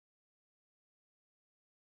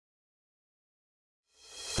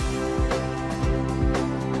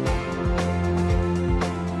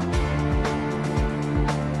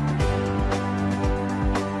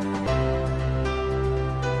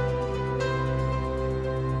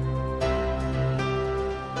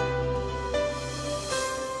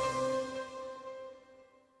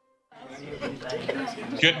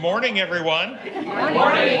Good morning, everyone. Good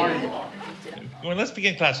morning. Well, let's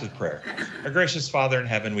begin class with prayer. Our gracious Father in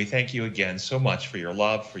heaven, we thank you again so much for your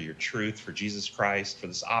love, for your truth, for Jesus Christ, for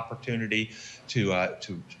this opportunity to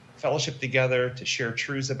fellowship together, to share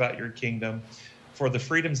truths about your kingdom, for the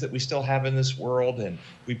freedoms that we still have in this world. And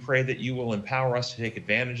we pray that you will empower us to take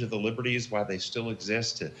advantage of the liberties while they still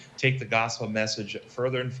exist, to take the gospel message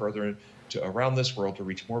further and further to around this world to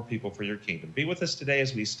reach more people for your kingdom. Be with us today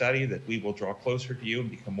as we study, that we will draw closer to you and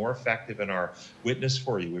become more effective in our witness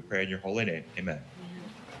for you. We pray in your holy name. Amen.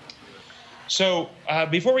 So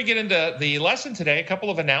before we get into the lesson today, a couple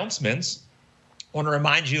of announcements. I want to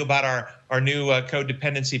remind you about our new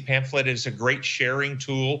codependency pamphlet. It's a great sharing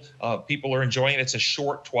tool. People are enjoying it. It's a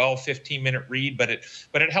short 12, 15-minute read, but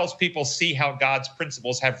it helps people see how God's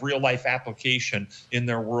principles have real-life application in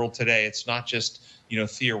their world today. It's not just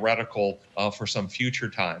theoretical for some future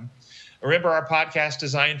time. Remember our podcast,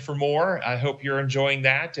 Designed for More. I hope you're enjoying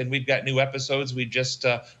that, and we've got new episodes we just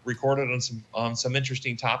recorded on some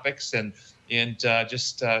interesting topics, and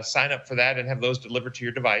just sign up for that and have those delivered to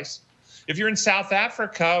your device. If you're in South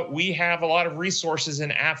Africa, we have a lot of resources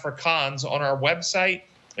in Afrikaans on our website,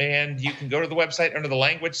 and you can go to the website under the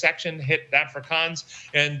language section, hit Afrikaans,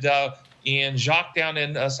 and Jacques down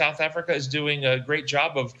in South Africa is doing a great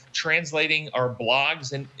job of translating our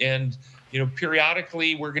blogs, and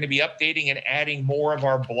periodically we're going to be updating and adding more of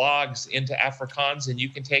our blogs into Afrikaans, and you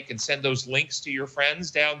can take and send those links to your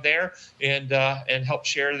friends down there and help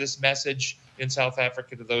share this message in South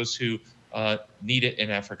Africa to those who need it in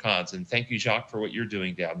Afrikaans. And thank you, Jacques, for what you're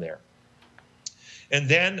doing down there. And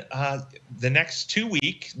then the next 2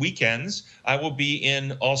 weekends, I will be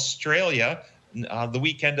in Australia. The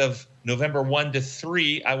weekend of November 1 to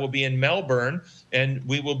 3, I will be in Melbourne, and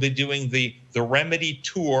we will be doing the Remedy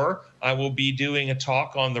Tour. I will be doing a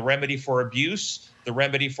talk on the remedy for abuse, the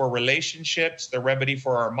remedy for relationships, the remedy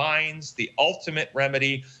for our minds, the ultimate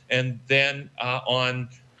remedy, and then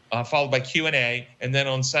followed by Q&A, and then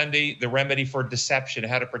on Sunday, the remedy for deception,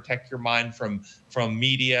 how to protect your mind from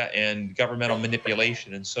media and governmental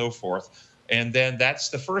manipulation and so forth. And then that's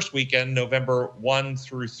the first weekend, November 1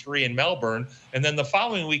 through 3 in Melbourne. And then the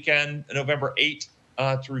following weekend, November 8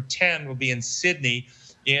 through 10, will be in Sydney.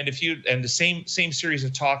 And the same series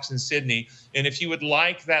of talks in Sydney. And if you would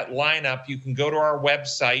like that lineup, you can go to our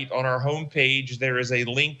website. On our homepage, there is a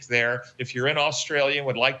link there. If you're in Australia and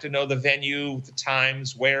would like to know the venue, the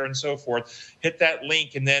times, where, and so forth, hit that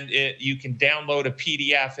link, and then you can download a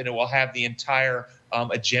PDF, and it will have the entire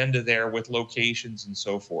agenda there with locations and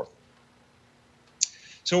so forth.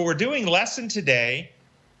 So we're doing lesson today,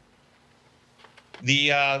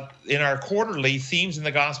 in our quarterly Themes in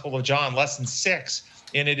the Gospel of John, lesson 6,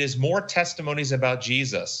 and it is more testimonies about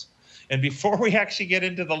Jesus. And before we actually get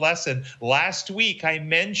into the lesson, last week I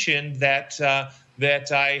mentioned that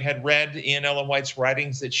I had read in Ellen White's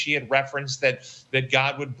writings that she had referenced that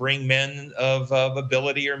God would bring men of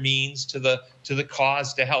ability or means to the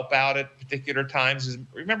cause to help out at particular times.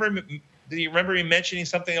 Do you remember me mentioning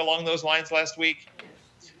something along those lines last week?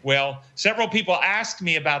 Well, several people asked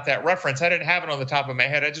me about that reference. I didn't have it on the top of my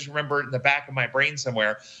head. I just remember it in the back of my brain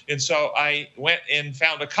somewhere. And so I went and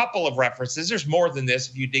found a couple of references. There's more than this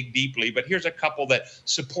if you dig deeply, but here's a couple that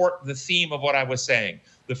support the theme of what I was saying.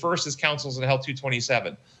 The first is Counsels in Hell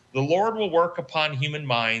 227. The Lord will work upon human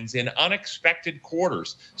minds in unexpected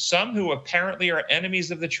quarters. Some who apparently are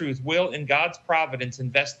enemies of the truth will, in God's providence,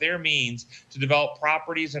 invest their means to develop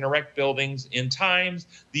properties and erect buildings. In times,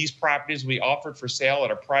 these properties will be offered for sale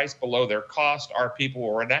at a price below their cost. Our people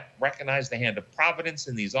will recognize the hand of providence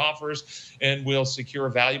in these offers and will secure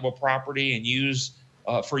valuable property and use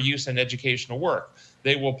in educational work.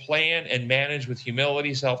 They will plan and manage with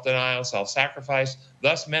humility, self-denial, self-sacrifice.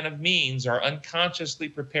 Thus, men of means are unconsciously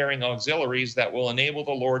preparing auxiliaries that will enable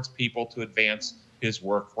the Lord's people to advance his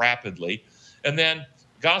work rapidly. And then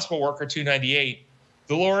Gospel Worker 298,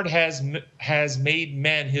 the Lord has made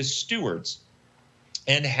men his stewards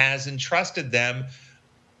and has entrusted to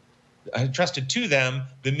them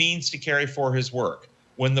the means to carry for his work.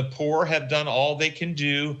 When the poor have done all they can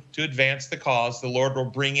do to advance the cause, the Lord will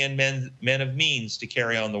bring in men of means to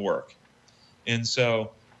carry on the work. And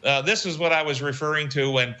so this is what I was referring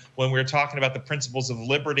to when we were talking about the principles of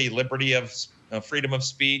liberty of freedom of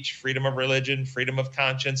speech, freedom of religion, freedom of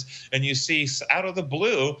conscience. And you see out of the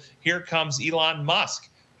blue, here comes Elon Musk,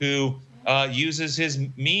 who uses his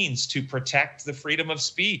means to protect the freedom of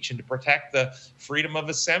speech and to protect the freedom of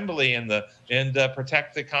assembly and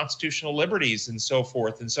protect the constitutional liberties and so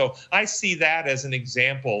forth. And so I see that as an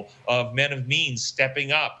example of men of means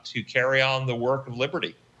stepping up to carry on the work of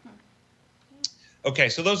liberty. Okay,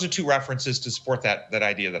 so those are two references to support that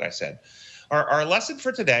idea that I said. Our lesson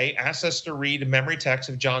for today asks us to read a memory text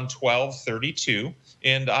of John 12:32,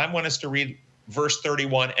 and I want us to read verse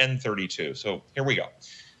 31 and 32. So here we go.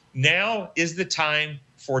 Now is the time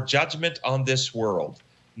for judgment on this world.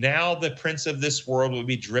 Now the prince of this world will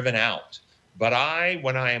be driven out. But I,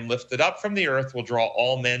 when I am lifted up from the earth, will draw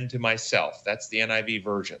all men to myself. That's the NIV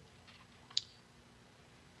version.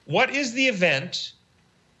 What is the event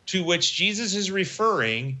to which Jesus is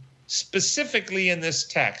referring specifically in this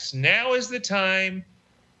text? Now is the time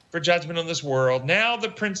for judgment on this world. Now the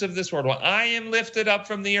prince of this world. When I am lifted up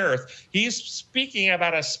from the earth. He's speaking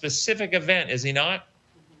about a specific event, is he not?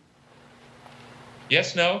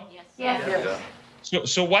 Yes, no? Yes.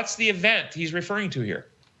 So what's the event he's referring to here?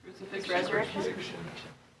 His resurrection.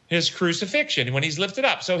 His crucifixion, when he's lifted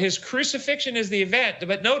up. So his crucifixion is the event.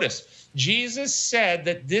 But notice, Jesus said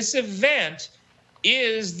that this event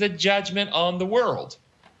is the judgment on the world.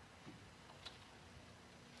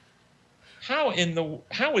 How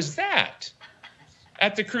is that?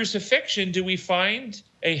 At the crucifixion, do we find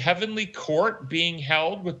a heavenly court being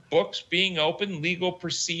held with books being opened, legal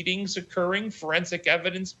proceedings occurring, forensic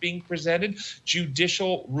evidence being presented,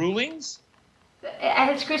 judicial rulings?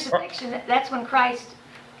 At his crucifixion, that's when Christ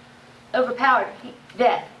overpowered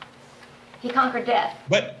death. He conquered death.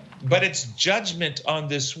 But it's judgment on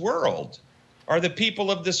this world. Are the people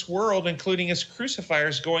of this world, including his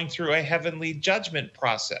crucifiers, going through a heavenly judgment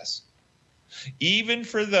process? Even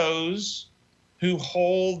for those who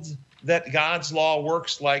hold that God's law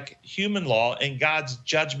works like human law and God's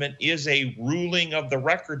judgment is a ruling of the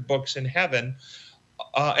record books in heaven,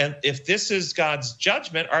 and if this is God's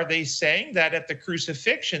judgment, are they saying that at the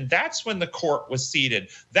crucifixion, that's when the court was seated,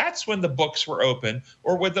 that's when the books were open?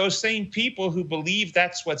 Or would those same people who believe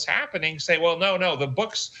that's what's happening say, well, no,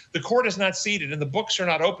 the court is not seated and the books are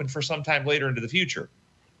not open for some time later into the future?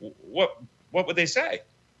 What would they say?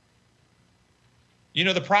 You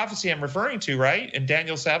know the prophecy I'm referring to, right? In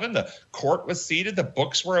Daniel 7, the court was seated, the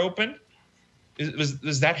books were open.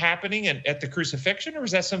 Was that happening at the crucifixion, or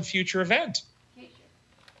was that some future event?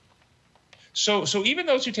 So even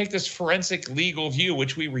those who take this forensic legal view,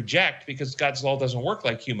 which we reject because God's law doesn't work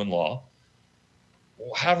like human law,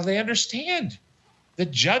 how do they understand the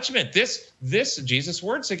judgment? This Jesus'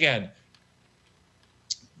 words again.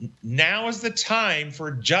 Now is the time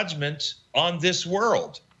for judgment on this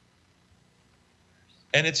world.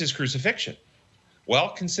 And it's his crucifixion. Well,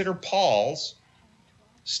 consider Paul's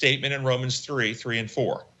statement in Romans 3 and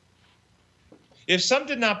 4. If some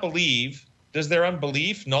did not believe, does their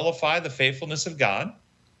unbelief nullify the faithfulness of God?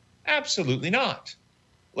 Absolutely not.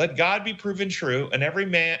 Let God be proven true, and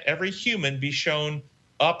every human be shown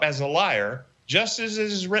up as a liar, just as it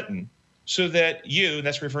is written, so that you,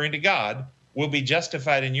 that's referring to God, will be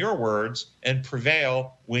justified in your words and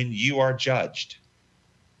prevail when you are judged.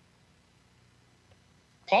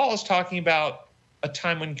 Paul is talking about a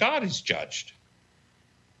time when God is judged.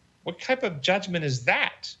 What type of judgment is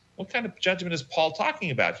that? What kind of judgment is Paul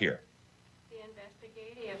talking about here? The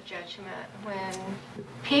investigative judgment, when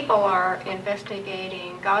people are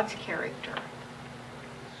investigating God's character.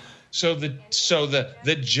 So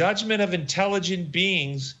the judgment of intelligent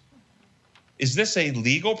beings, is this a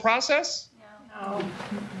legal process? No.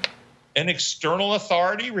 An external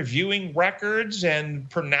authority reviewing records and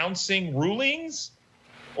pronouncing rulings?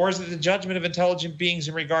 Or is it the judgment of intelligent beings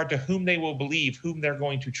in regard to whom they will believe, whom they're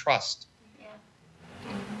going to trust?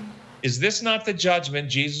 Yeah. Is this not the judgment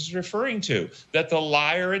Jesus is referring to? That the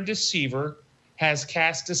liar and deceiver has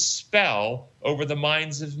cast a spell over the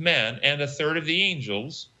minds of men and a third of the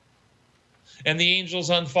angels. And the angels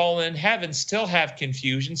unfallen in heaven still have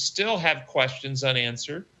confusion, still have questions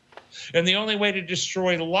unanswered. And the only way to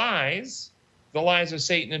destroy the lies of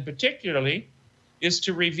Satan in particularly, is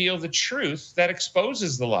to reveal the truth that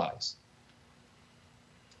exposes the lies.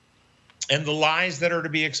 And the lies that are to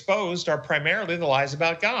be exposed are primarily the lies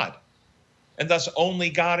about God. And thus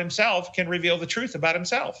only God himself can reveal the truth about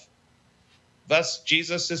himself. Thus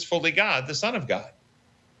Jesus is fully God, the Son of God.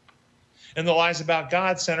 And the lies about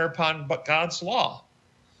God center upon God's law.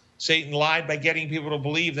 Satan lied by getting people to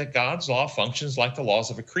believe that God's law functions like the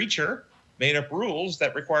laws of a creature, made up rules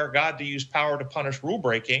that require God to use power to punish rule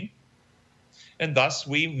breaking. And thus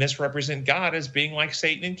we misrepresent God as being like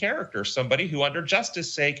Satan in character, somebody who under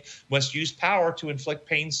justice' sake must use power to inflict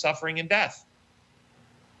pain, suffering, and death.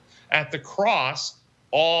 At the cross,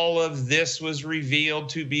 all of this was revealed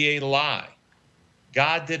to be a lie.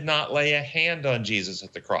 God did not lay a hand on Jesus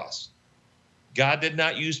at the cross. God did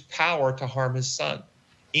not use power to harm his son.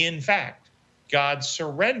 In fact, God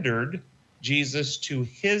surrendered Jesus to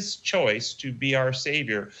his choice to be our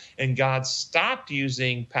Savior. And God stopped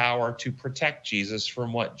using power to protect Jesus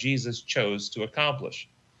from what Jesus chose to accomplish.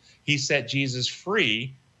 He set Jesus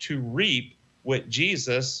free to reap what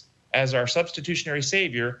Jesus, as our substitutionary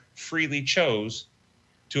Savior, freely chose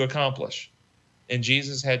to accomplish. And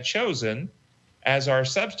Jesus had chosen, as our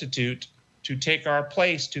substitute, to take our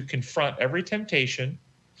place to confront every temptation,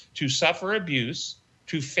 to suffer abuse,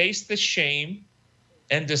 to face the shame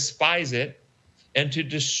and despise it, and to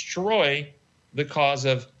destroy the cause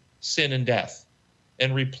of sin and death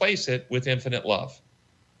and replace it with infinite love.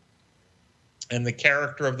 And the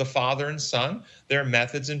character of the Father and Son, their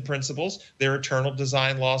methods and principles, their eternal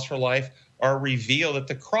design laws for life are revealed at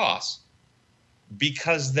the cross,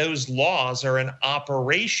 because those laws are in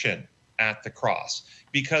operation at the cross,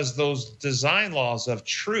 because those design laws of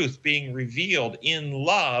truth being revealed in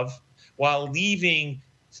love while leaving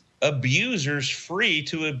abusers free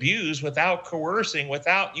to abuse without coercing,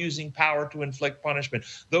 without using power to inflict punishment.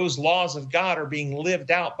 Those laws of God are being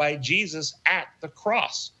lived out by Jesus at the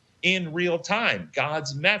cross in real time.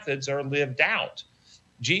 God's methods are lived out.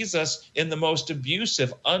 Jesus, in the most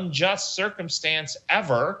abusive, unjust circumstance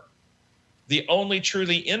ever, the only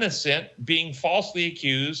truly innocent, being falsely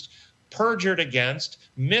accused, perjured against,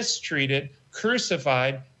 mistreated,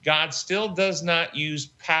 crucified, God still does not use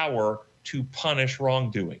power to punish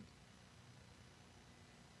wrongdoing.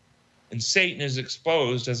 And Satan is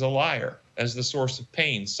exposed as a liar, as the source of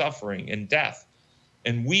pain, suffering, and death.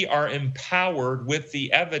 And we are empowered with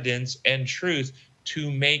the evidence and truth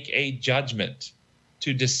to make a judgment,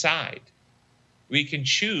 to decide. We can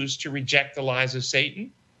choose to reject the lies of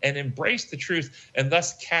Satan and embrace the truth, and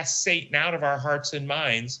thus cast Satan out of our hearts and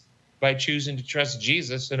minds by choosing to trust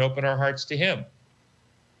Jesus and open our hearts to him.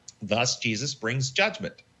 Thus, Jesus brings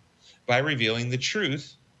judgment by revealing the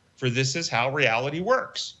truth, for this is how reality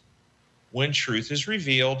works. When truth is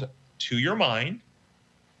revealed to your mind,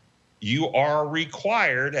 you are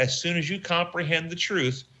required, as soon as you comprehend the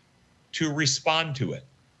truth, to respond to it.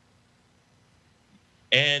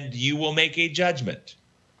 And you will make a judgment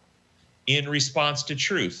in response to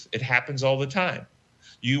truth. It happens all the time.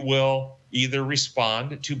 You will either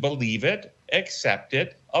respond to believe it, accept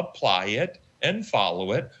it, apply it, and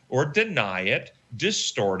follow it, or deny it,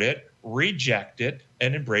 distort it, reject it,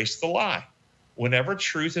 and embrace the lie. Whenever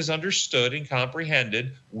truth is understood and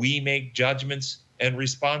comprehended, we make judgments and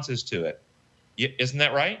responses to it. Isn't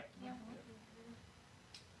that right? Yeah.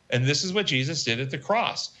 And this is what Jesus did at the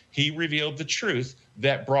cross. He revealed the truth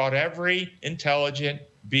that brought every intelligent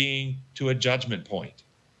being to a judgment point.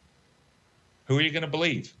 Who are you going to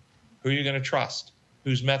believe? Who are you going to trust?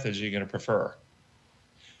 Whose methods are you going to prefer?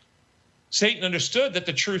 Satan understood that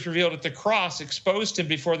the truth revealed at the cross exposed him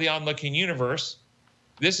before the onlooking universe.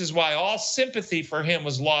 This is why all sympathy for him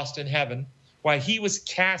was lost in heaven, why he was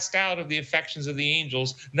cast out of the affections of the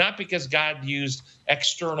angels, not because God used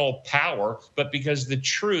external power, but because the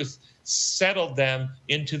truth settled them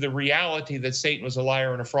into the reality that Satan was a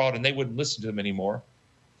liar and a fraud, and they wouldn't listen to him anymore.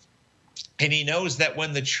 And he knows that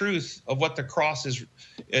when the truth of what the cross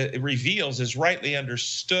reveals is rightly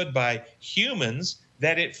understood by humans,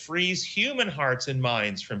 that it frees human hearts and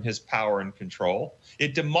minds from his power and control.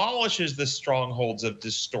 It demolishes the strongholds of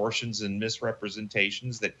distortions and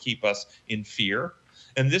misrepresentations that keep us in fear.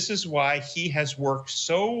 And this is why he has worked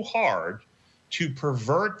so hard to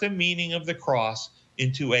pervert the meaning of the cross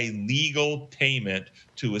into a legal payment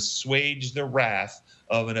to assuage the wrath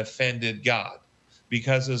of an offended God.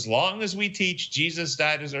 Because as long as we teach Jesus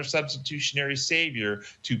died as our substitutionary Savior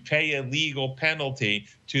to pay a legal penalty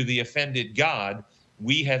to the offended God,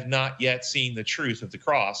 we have not yet seen the truth of the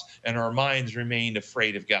cross, and our minds remain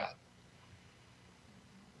afraid of God.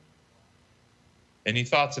 Any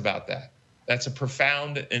thoughts about that? That's a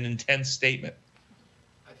profound and intense statement.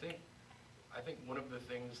 I think one of the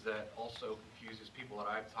things that also confuses people that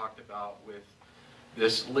I've talked about with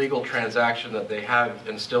this legal transaction that they have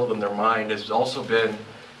instilled in their mind has also been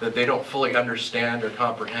that they don't fully understand or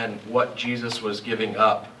comprehend what Jesus was giving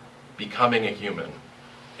up, becoming a human,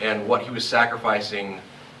 and what he was sacrificing,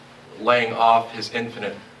 laying off his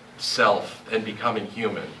infinite self and becoming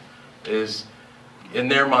human. Is in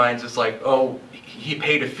their minds, it's like, oh, he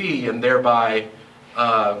paid a fee and thereby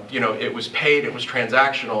it was paid, it was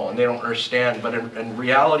transactional, and they don't understand. But in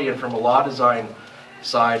reality, and from a law design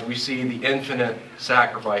side, we see the infinite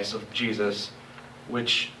sacrifice of Jesus,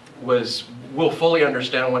 which we'll fully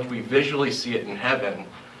understand once we visually see it in heaven.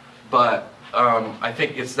 But I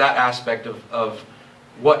think it's that aspect of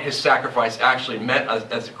what his sacrifice actually meant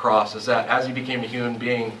as a cross, is that as he became a human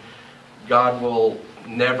being, God will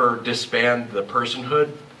never disband the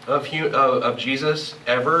personhood of Jesus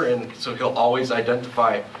ever, and so he'll always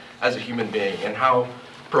identify as a human being. And how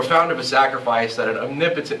profound of a sacrifice that an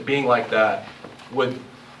omnipotent being like that would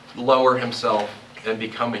lower himself and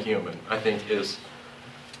become a human, I think is...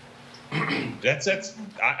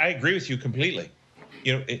 I agree with you completely.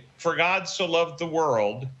 You know, for God so loved the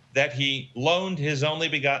world that he loaned his only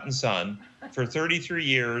begotten son for 33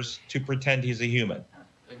 years to pretend he's a human.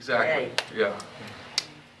 Exactly, yeah.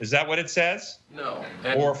 Is that what it says? No.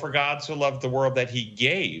 Or for God so loved the world that he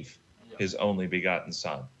gave his only begotten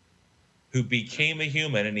son, who became a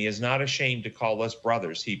human, and he is not ashamed to call us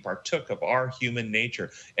brothers. He partook of our human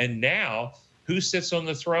nature. And now, who sits on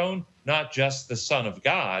the throne? Not just the Son of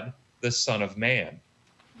God, the Son of Man.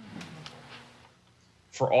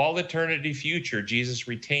 For all eternity future, Jesus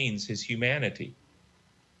retains his humanity.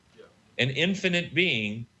 An infinite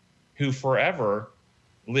being who forever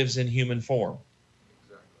lives in human form,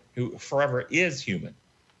 who forever is human.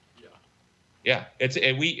 Yeah,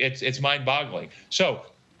 it's mind-boggling. So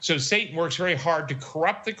Satan works very hard to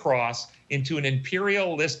corrupt the cross into an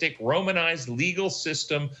imperialistic, Romanized legal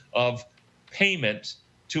system of payment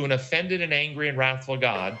to an offended and angry and wrathful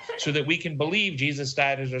God, so that we can believe Jesus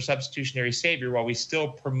died as our substitutionary Savior while we still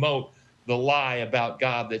promote the lie about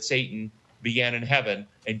God that Satan began in heaven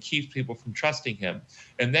and keeps people from trusting him.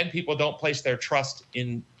 And then people don't place their trust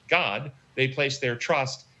in God. They place their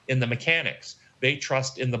trust in the mechanics. They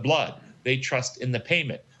trust in the blood. They trust in the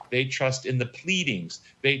payment. They trust in the pleadings.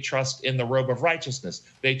 They trust in the robe of righteousness.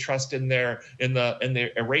 They trust in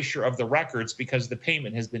the erasure of the records because the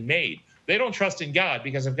payment has been made. They don't trust in God,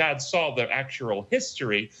 because if God saw the actual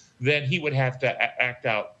history, then he would have to act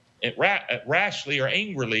out rashly or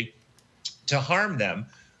angrily to harm them,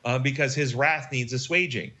 because his wrath needs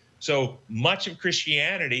assuaging. So much of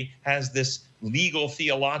Christianity has this legal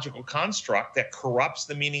theological construct that corrupts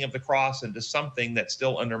the meaning of the cross into something that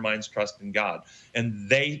still undermines trust in God. And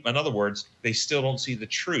they, in other words, they still don't see the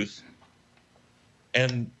truth,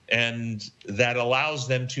 and that allows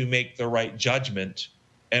them to make the right judgment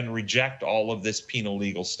and reject all of this penal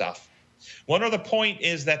legal stuff. One other point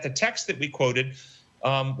is that the text that we quoted,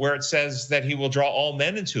 where it says that he will draw all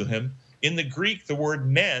men into him, in the Greek, the word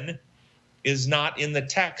men is not in the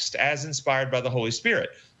text as inspired by the Holy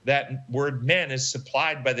Spirit. That word men is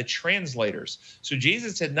supplied by the translators. So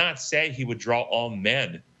Jesus did not say he would draw all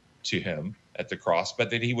men to him at the cross, but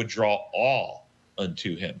that he would draw all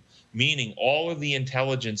unto him, meaning all of the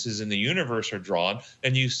intelligences in the universe are drawn.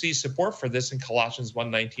 And you see support for this in Colossians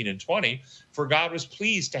 1:19 and 20. For God was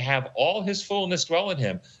pleased to have all his fullness dwell in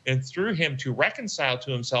him, and through him to reconcile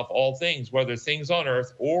to himself all things, whether things on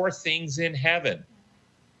earth or things in heaven,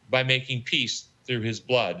 by making peace through his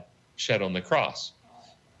blood shed on the cross.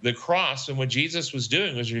 The cross, and what Jesus was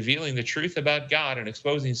doing, was revealing the truth about God and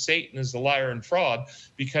exposing Satan as the liar and fraud,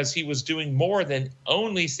 because he was doing more than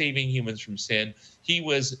only saving humans from sin. He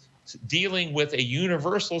was dealing with a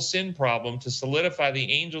universal sin problem to solidify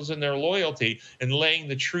the angels in their loyalty and laying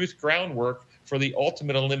the truth groundwork for the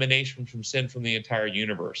ultimate elimination from sin from the entire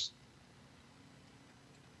universe.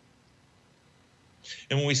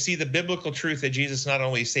 And when we see the biblical truth that Jesus not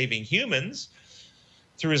only is saving humans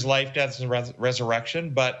through his life, death, and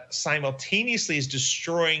resurrection, but simultaneously is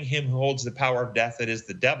destroying him who holds the power of death, that is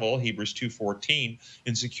the devil, Hebrews 2:14,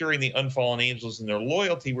 and securing the unfallen angels in their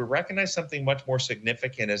loyalty, we recognize something much more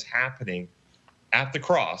significant is happening at the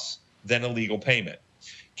cross than a legal payment.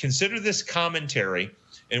 Consider this commentary,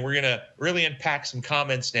 and we're going to really unpack some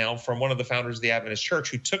comments now from one of the founders of the Adventist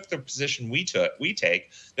Church, who took the position we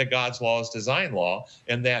take, that God's law is design law,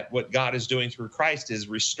 and that what God is doing through Christ is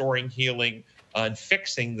restoring, healing, and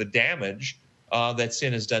fixing the damage that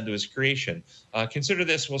sin has done to his creation. Consider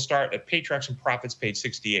this. We'll start at Patriarchs and Prophets, page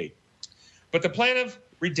 68. But the plan of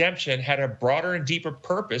redemption had a broader and deeper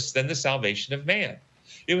purpose than the salvation of man.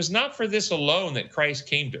 It was not for this alone that Christ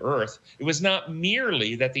came to earth. It was not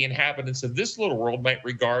merely that the inhabitants of this little world might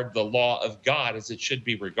regard the law of God as it should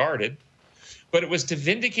be regarded, but it was to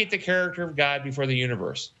vindicate the character of God before the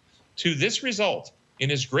universe. To this result, in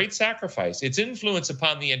his great sacrifice, its influence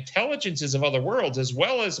upon the intelligences of other worlds as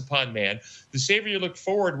well as upon man, the Savior looked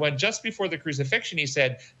forward when, just before the crucifixion, he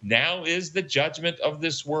said, "Now is the judgment of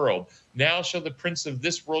this world. Now shall the prince of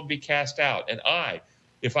this world be cast out. And I,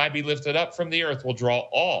 if I be lifted up from the earth, will draw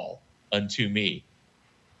all unto me."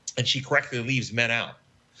 And she correctly leaves men out.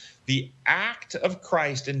 The act of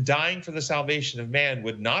Christ in dying for the salvation of man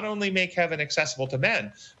would not only make heaven accessible to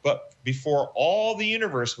men, but before all the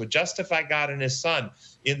universe would justify God and his Son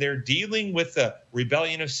in their dealing with the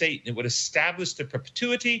rebellion of Satan. It would establish the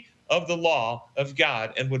perpetuity of the law of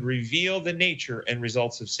God and would reveal the nature and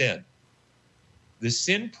results of sin. The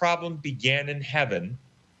sin problem began in heaven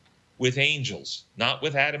with angels, not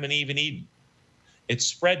with Adam and Eve in Eden. It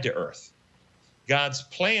spread to earth. God's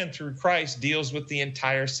plan through Christ deals with the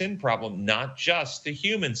entire sin problem, not just the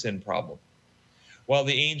human sin problem. While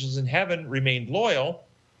the angels in heaven remained loyal,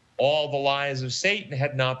 all the lies of Satan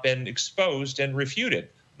had not been exposed and refuted.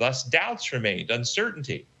 Thus, doubts remained,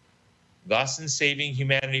 uncertainty. Thus, in saving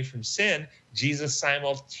humanity from sin, Jesus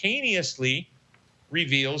simultaneously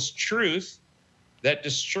reveals truth that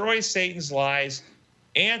destroys Satan's lies,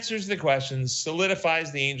 answers the questions,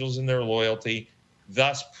 solidifies the angels in their loyalty,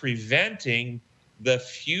 thus preventing the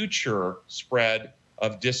future spread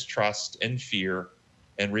of distrust and fear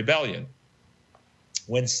and rebellion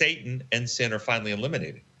when Satan and sin are finally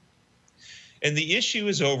eliminated. And the issue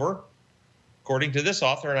is over, according to this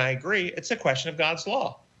author, and I agree, it's a question of God's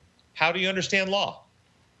law. How do you understand law?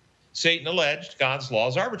 Satan alleged God's law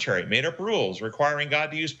is arbitrary, made up rules requiring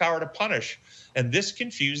God to use power to punish, and this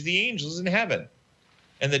confused the angels in heaven.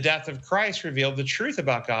 And the death of Christ revealed the truth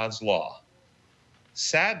about God's law.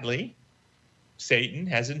 Sadly, Satan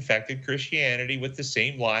has infected Christianity with the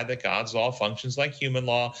same lie that God's law functions like human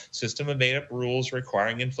law, system of made-up rules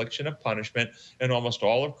requiring infliction of punishment, and almost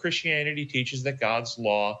all of Christianity teaches that God's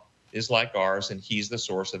law is like ours, and he's the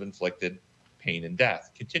source of inflicted pain and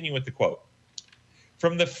death. Continue with the quote.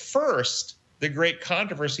 From the first, the great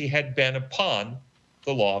controversy had been upon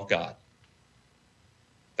the law of God.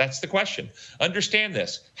 That's the question. Understand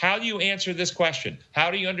this. How do you answer this question? How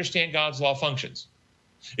do you understand God's law functions?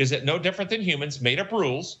 Is it no different than humans, made up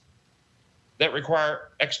rules that require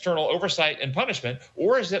external oversight and punishment?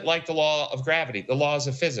 Or is it like the law of gravity, the laws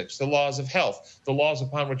of physics, the laws of health, the laws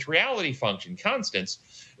upon which reality function,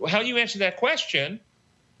 constants? How you answer that question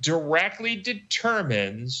directly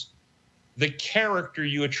determines the character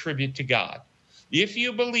you attribute to God. If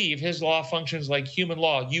you believe his law functions like human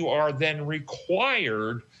law, you are then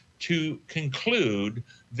required to conclude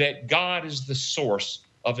that God is the source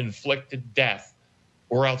of inflicted death,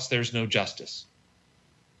 or else there's no justice.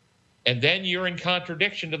 And then you're in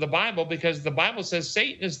contradiction to the Bible, because the Bible says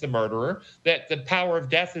Satan is the murderer, that the power of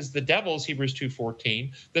death is the devil's, Hebrews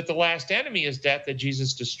 2:14, that the last enemy is death that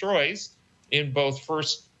Jesus destroys in both 1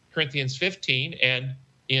 Corinthians 15 and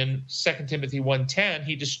in 2 Timothy 1:10,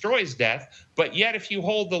 he destroys death. But yet if you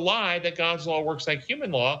hold the lie that God's law works like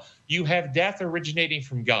human law, you have death originating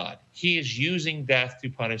from God. He is using death to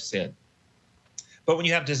punish sin. But when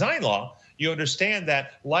you have design law, you understand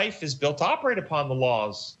that life is built to operate upon the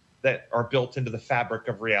laws that are built into the fabric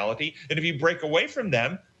of reality. And if you break away from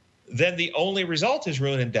them, then the only result is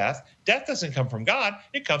ruin and death. Death doesn't come from God.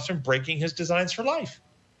 It comes from breaking his designs for life.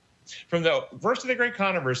 From the verse of the great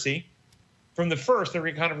controversy, from the first, the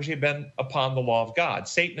great controversy had been upon the law of God.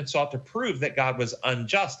 Satan had sought to prove that God was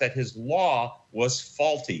unjust, that his law was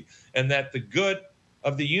faulty, and that the good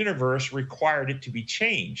of the universe required it to be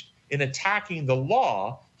changed. In attacking the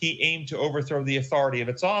law, he aimed to overthrow the authority of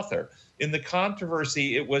its author. In the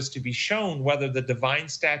controversy, it was to be shown whether the divine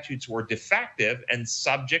statutes were defective and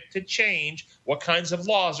subject to change. What kinds of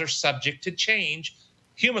laws are subject to change?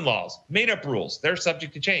 Human laws, made-up rules, they're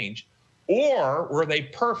subject to change. Or were they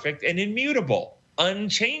perfect and immutable,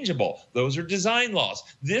 unchangeable? Those are design laws.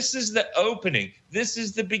 This is the opening. This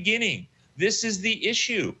is the beginning. This is the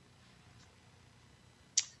issue.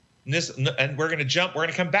 And we're going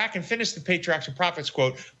to come back and finish the Patriarchs and Prophets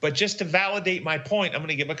quote, but just to validate my point, I'm going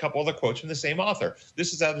to give a couple other quotes from the same author.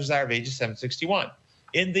 This is Out of Desire of Ages 761.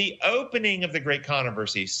 In the opening of the great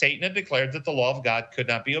controversy, Satan had declared that the law of God could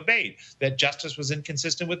not be obeyed, that justice was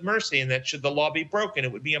inconsistent with mercy, and that should the law be broken,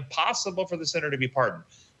 it would be impossible for the sinner to be pardoned.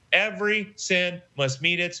 Every sin must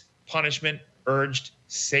meet its punishment, urged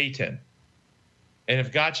Satan. And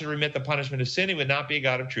if God should remit the punishment of sin, he would not be a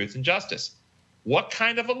God of truth and justice. What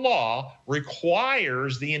kind of a law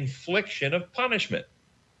requires the infliction of punishment?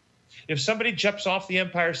 If somebody jumps off the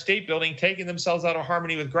Empire State Building, taking themselves out of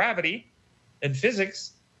harmony with gravity and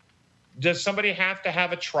physics, does somebody have to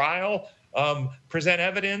have a trial, present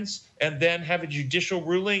evidence, and then have a judicial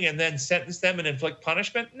ruling and then sentence them and inflict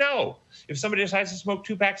punishment? No. If somebody decides to smoke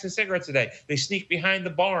 2 packs of cigarettes a day, they sneak behind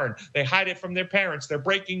the barn, they hide it from their parents, they're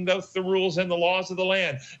breaking both the rules and the laws of the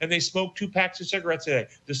land, and they smoke 2 packs of cigarettes a day.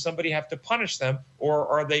 Does somebody have to punish them, or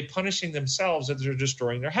are they punishing themselves as they're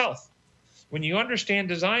destroying their health? When you understand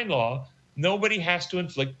design law, nobody has to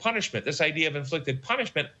inflict punishment. This idea of inflicted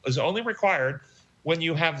punishment is only required when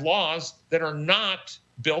you have laws that are not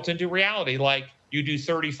built into reality, like you do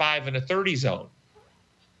 35 in a 30 zone,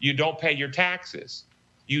 you don't pay your taxes,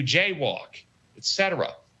 you jaywalk,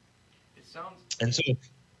 etc. It sounds. And so,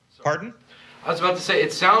 pardon? I was about to say,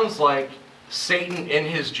 it sounds like Satan in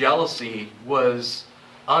his jealousy was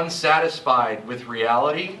unsatisfied with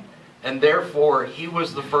reality And therefore, he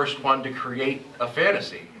was the first one to create a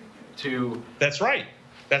fantasy. That's right.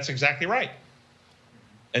 That's exactly right.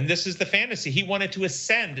 And this is the fantasy. He wanted to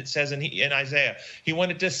ascend, it says in Isaiah. He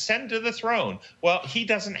wanted to ascend to the throne. Well, he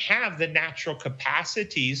doesn't have the natural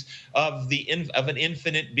capacities of an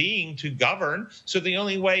infinite being to govern. So the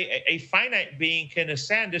only way a finite being can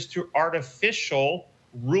ascend is through artificial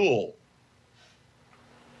rule.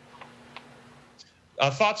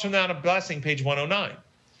 Thoughts from the Mount of Blessing, page 109.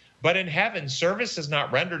 But in heaven, service is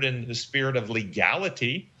not rendered in the spirit of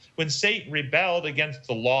legality. When Satan rebelled against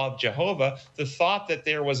the law of Jehovah, the thought that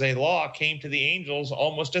there was a law came to the angels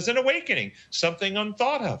almost as an awakening, something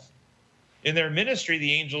unthought of. In their ministry,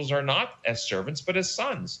 the angels are not as servants, but as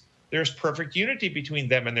sons. There's perfect unity between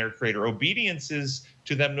them and their Creator. Obedience is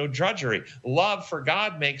to them no drudgery. Love for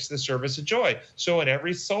God makes the service a joy. So in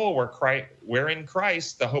every soul wherein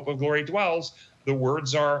Christ, the hope of glory, dwells, the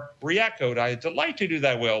words are re-echoed. I delight to do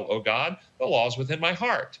thy will, O God. The law is within my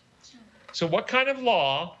heart. So what kind of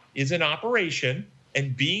law is in operation,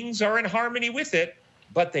 and beings are in harmony with it,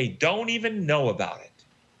 but they don't even know about it?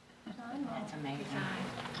 That's amazing.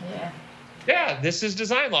 Yeah. Yeah, this is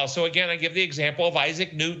design law. So again, I give the example of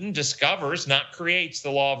Isaac Newton discovers, not creates, the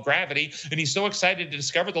law of gravity. And he's so excited to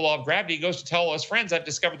discover the law of gravity, he goes to tell his friends, I've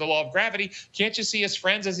discovered the law of gravity. Can't you see his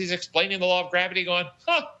friends as he's explaining the law of gravity going,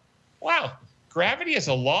 wow, gravity is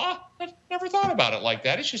a law? I've never thought about it like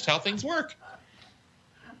that. It's just how things work.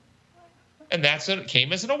 And it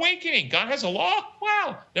came as an awakening. God has a law?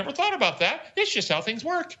 Wow, never thought about that. It's just how things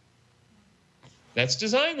work. That's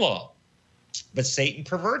design law. But Satan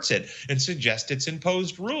perverts it and suggests its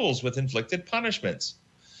imposed rules with inflicted punishments.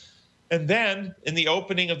 And then, in the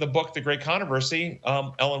opening of the book, The Great Controversy,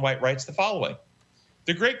 Ellen White writes the following.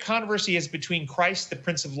 The great controversy is between Christ, the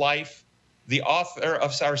Prince of Life, the author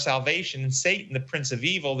of our salvation, and Satan, the prince of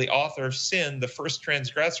evil, the author of sin, the first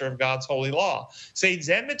transgressor of God's holy law. Satan's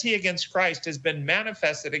enmity against Christ has been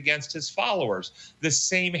manifested against his followers, the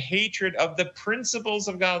same hatred of the principles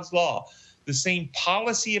of God's law, the same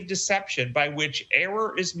policy of deception by which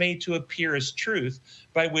error is made to appear as truth,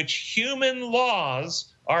 by which human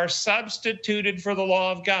laws are substituted for the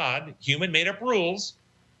law of God, human made-up rules,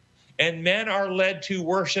 and men are led to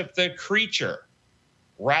worship the creature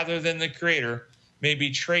rather than the Creator, may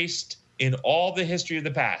be traced in all the history of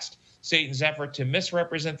the past. Satan's effort to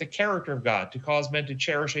misrepresent the character of God, to cause men to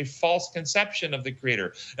cherish a false conception of the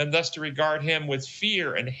Creator, and thus to regard him with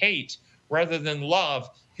fear and hate rather than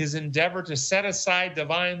love, his endeavor to set aside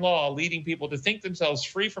divine law, leading people to think themselves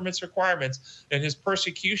free from its requirements, and his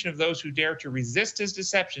persecution of those who dare to resist his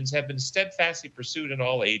deceptions have been steadfastly pursued in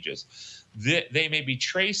all ages. They may be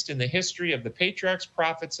traced in the history of the patriarchs,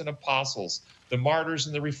 prophets, and apostles, the martyrs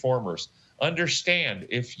and the reformers. Understand,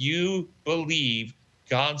 if you believe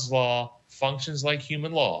God's law functions like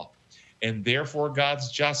human law, and therefore God's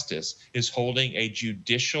justice is holding a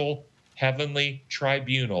judicial heavenly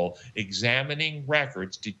tribunal, examining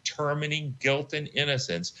records, determining guilt and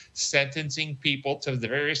innocence, sentencing people to the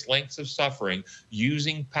various lengths of suffering,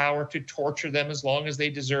 using power to torture them as long as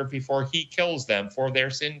they deserve before he kills them for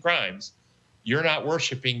their sin crimes, you're not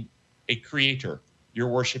worshiping a creator. You're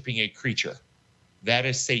worshiping a creature. That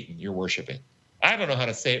is Satan you're worshiping. I don't know how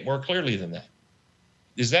to say it more clearly than that.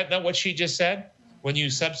 Is that not what she just said? When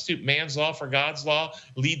you substitute man's law for God's law,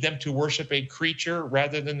 lead them to worship a creature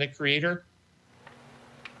rather than the Creator?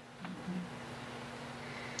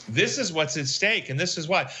 This is what's at stake, and this is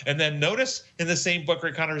why. And then notice in the same book,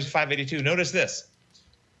 Great Controversy 582, notice this.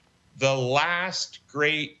 The last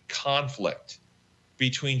great conflict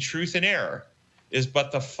between truth and error is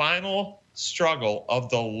but the final struggle of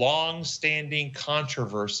the long-standing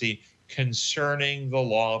controversy concerning the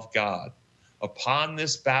law of God. Upon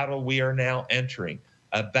this battle we are now entering,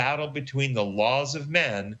 a battle between the laws of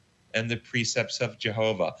men and the precepts of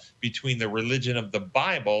Jehovah, between the religion of the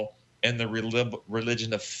Bible and the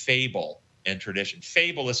religion of fable and tradition.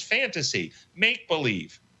 Fable is fantasy,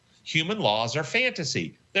 make-believe. Human laws are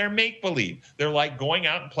fantasy. They're make-believe. They're like going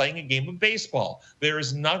out and playing a game of baseball. There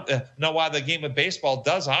is not, now while the game of baseball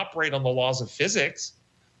does operate on the laws of physics,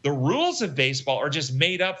 the rules of baseball are just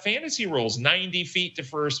made-up fantasy rules. 90 feet to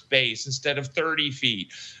first base instead of 30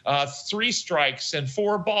 feet. 3 strikes and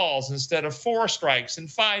 4 balls instead of 4 strikes and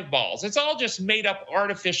 5 balls. It's all just made-up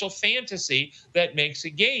artificial fantasy that makes a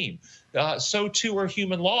game. So too are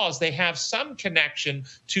human laws. They have some connection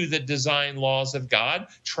to the design laws of God.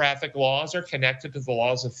 Traffic laws are connected to the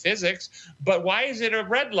laws of physics. But why is it a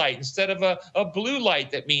red light instead of a blue light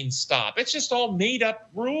that means stop? It's just all made-up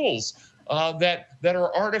rules. That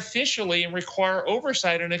are artificially and require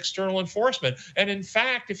oversight and external enforcement. And in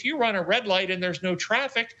fact, if you run a red light and there's no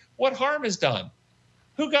traffic, what harm is done?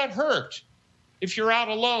 Who got hurt? If you're out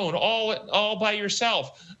alone, all by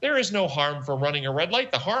yourself, there is no harm from running a red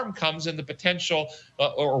light. The harm comes in the potential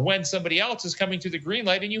or when somebody else is coming to the green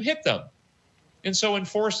light and you hit them. And so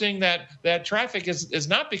enforcing that traffic is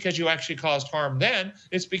not because you actually caused harm then.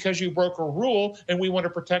 It's because you broke a rule, and we want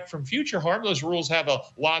to protect from future harm. Those rules have a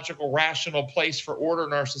logical, rational place for order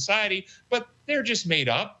in our society, but they're just made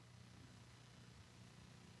up.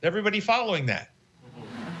 Everybody following that?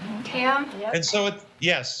 Tim? And so,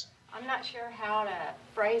 yes. I'm not sure how to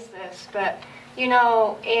phrase this, but, you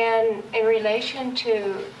know, in relation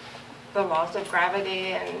to the laws of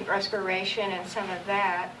gravity and respiration and some of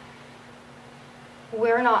that,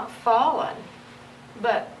 we're not fallen,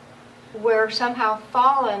 but we're somehow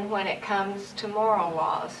fallen when it comes to moral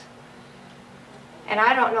laws. And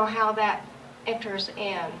I don't know how that enters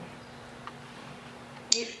in.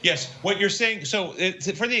 Yes, what you're saying, so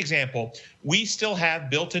for the example, we still have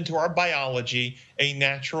built into our biology a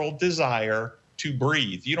natural desire to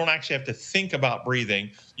breathe. You don't actually have to think about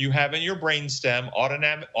breathing. You have in your brainstem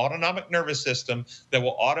autonomic nervous system that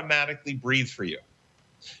will automatically breathe for you.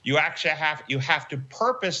 You actually have to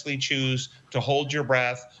purposely choose to hold your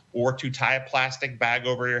breath or to tie a plastic bag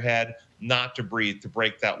over your head, not to breathe, to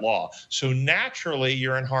break that law. So naturally,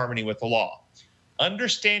 you're in harmony with the law.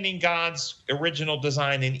 Understanding God's original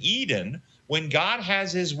design in Eden, when God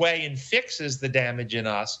has his way and fixes the damage in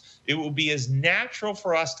us, it will be as natural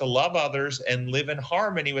for us to love others and live in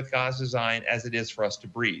harmony with God's design as it is for us to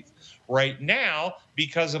breathe. Right now,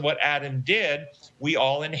 because of what Adam did, we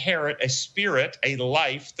all inherit a spirit, a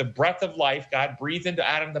life, the breath of life. God breathed into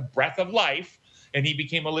Adam the breath of life, and he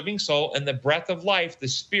became a living soul. And the breath of life, the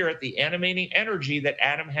spirit, the animating energy that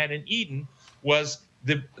Adam had in Eden was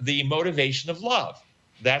the motivation of love.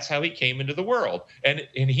 That's how he came into the world. And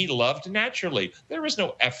he loved naturally. There is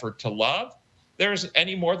no effort to love. There's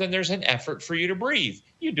any more than there's an effort for you to breathe.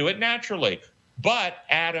 You do it naturally. But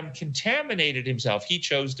Adam contaminated himself. He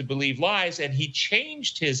chose to believe lies, and he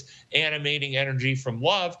changed his animating energy from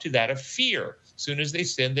love to that of fear. As soon as they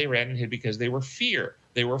sinned, they ran and hid because they were fear.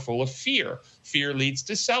 They were full of fear. Fear leads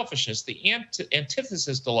to selfishness, the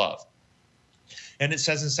antithesis to love. And it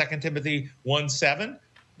says in 2 Timothy 1:7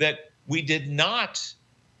 that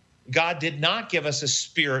God did not give us a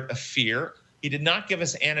spirit of fear. He did not give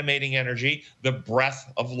us animating energy, the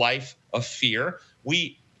breath of life of fear.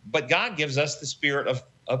 But God gives us the spirit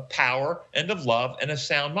of power and of love and a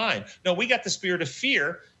sound mind. No, we got the spirit of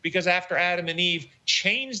fear because after Adam and Eve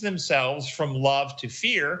changed themselves from love to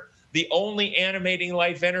fear, the only animating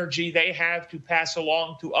life energy they have to pass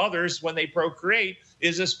along to others when they procreate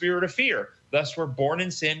is a spirit of fear. Thus, we're born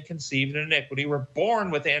in sin, conceived in iniquity. We're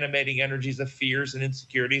born with animating energies of fears and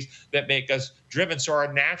insecurities that make us driven. So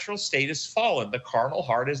our natural state is fallen. The carnal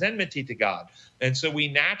heart is enmity to God. And so we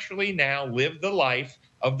naturally now live the life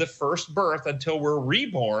of the first birth until we're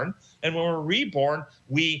reborn. And when we're reborn,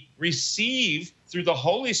 we receive through the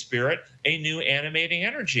Holy Spirit a new animating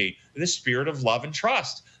energy, the spirit of love and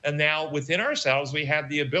trust. And now within ourselves, we have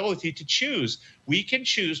the ability to choose. We can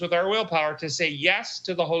choose with our willpower to say yes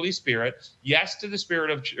to the Holy Spirit, yes to the spirit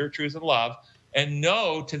of truth and love, and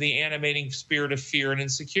no to the animating spirit of fear and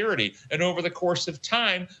insecurity. And over the course of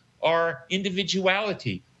time, our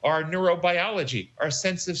individuality, our neurobiology, our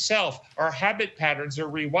sense of self, our habit patterns are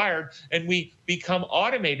rewired, and we become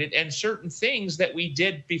automated. And certain things that we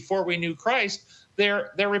did before we knew Christ,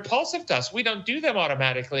 they're repulsive to us. We don't do them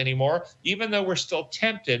automatically anymore, even though we're still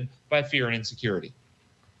tempted by fear and insecurity.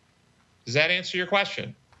 Does that answer your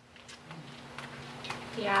question?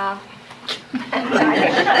 Yeah. If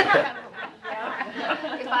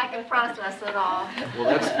I can process it all.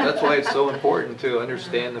 Well, that's why it's so important to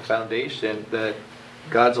understand the foundation that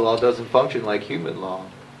God's law doesn't function like human law.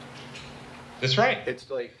 That's right. It's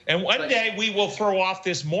like, and one day we will throw off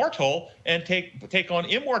this mortal and take on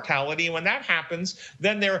immortality. And when that happens,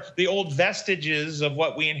 then the old vestiges of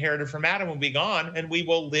what we inherited from Adam will be gone, and we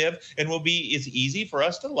will live, and will be as easy for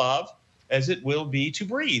us to love as it will be to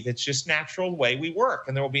breathe. It's just natural way we work,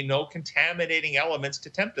 and there will be no contaminating elements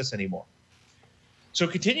to tempt us anymore. So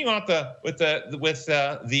continuing on with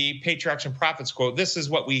the patriarchs and prophets quote, this is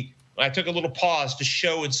what I took a little pause to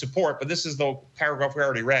show and support, but this is the paragraph we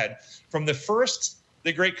already read. From the first,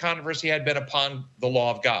 the great controversy had been upon the law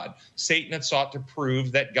of God. Satan had sought to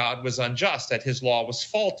prove that God was unjust, that his law was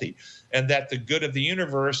faulty, and that the good of the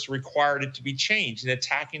universe required it to be changed. In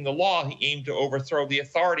attacking the law, he aimed to overthrow the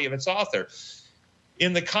authority of its author.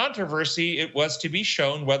 In the controversy, it was to be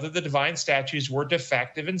shown whether the divine statutes were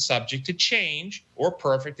defective and subject to change or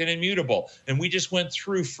perfect and immutable. And we just went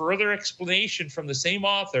through further explanation from the same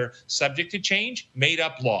author, subject to change, made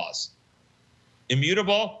up laws.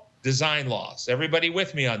 Immutable, design laws. Everybody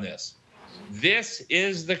with me on this? This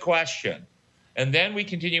is the question. And then we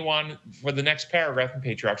continue on for the next paragraph in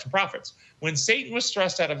Patriarchs and Prophets. When Satan was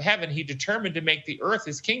thrust out of heaven, he determined to make the earth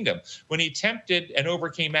his kingdom. When he tempted and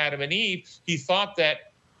overcame Adam and Eve, he thought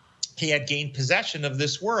that he had gained possession of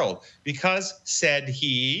this world because, said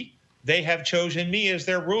he, they have chosen me as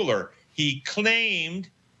their ruler. He claimed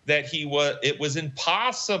that it was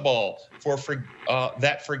impossible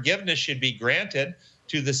that forgiveness should be granted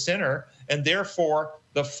to the sinner, and therefore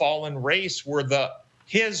the fallen race were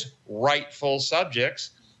his rightful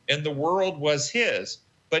subjects, and the world was his.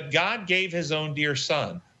 But God gave his own dear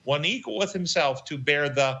son, one equal with himself, to bear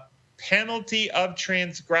the penalty of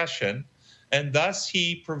transgression, and thus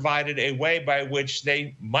he provided a way by which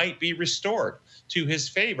they might be restored to his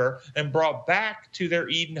favor and brought back to their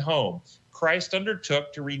Eden home. Christ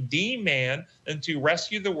undertook to redeem man and to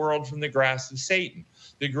rescue the world from the grasp of Satan.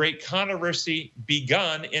 The great controversy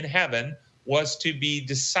begun in heaven was to be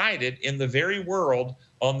decided in the very world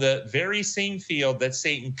on the very same field that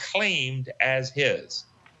Satan claimed as his.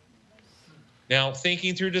 Now,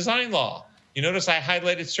 thinking through design law, you notice I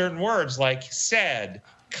highlighted certain words like said,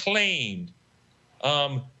 claimed,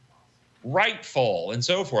 rightful, and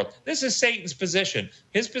so forth. This is Satan's position.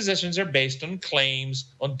 His positions are based on claims,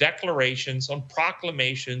 on declarations, on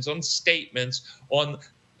proclamations, on statements, on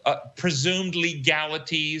presumed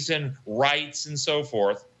legalities and rights and so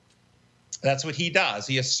forth. That's what he does.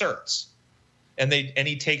 He asserts, and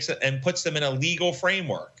he takes it and puts them in a legal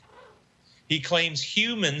framework. He claims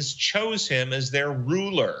humans chose him as their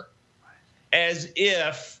ruler, as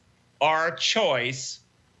if our choice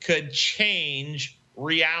could change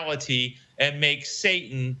reality and make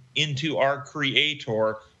Satan into our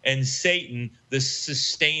creator and Satan the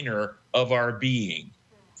sustainer of our being.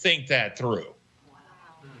 Think that through.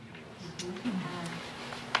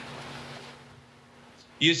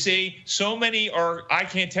 You see, I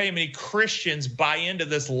can't tell you how many Christians buy into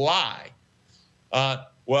this lie.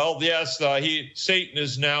 Well, yes, Satan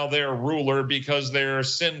is now their ruler because they're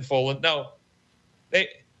sinful. And no,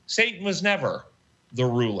 Satan was never the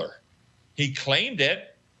ruler. He claimed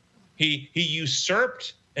it. He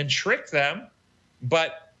usurped and tricked them,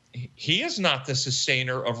 but he is not the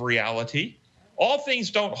sustainer of reality. All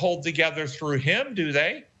things don't hold together through him, do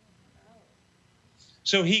they?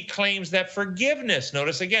 So he claims that forgiveness,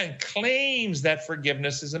 notice again, claims that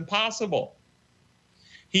forgiveness is impossible.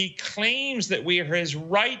 He claims that we are his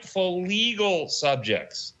rightful legal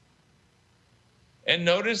subjects. And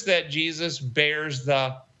notice that Jesus bears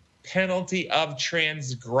the penalty of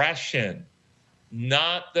transgression,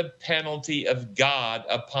 not the penalty of God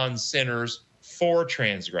upon sinners for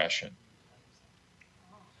transgression,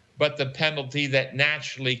 but the penalty that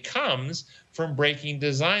naturally comes from breaking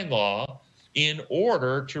design law in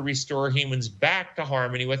order to restore humans back to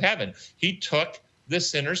harmony with heaven. He took the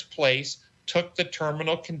sinner's place, took the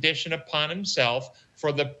terminal condition upon himself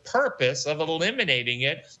for the purpose of eliminating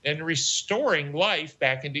it and restoring life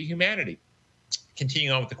back into humanity.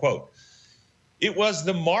 Continuing on with the quote. It was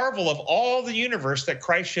the marvel of all the universe that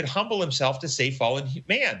Christ should humble himself to save fallen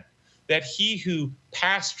man, that he who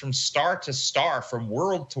passed from star to star, from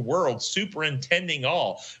world to world, superintending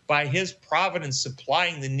all, by his providence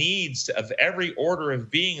supplying the needs of every order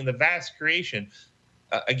of being in the vast creation.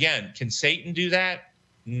 Again, can Satan do that?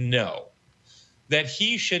 No. That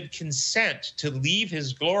he should consent to leave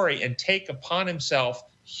his glory and take upon himself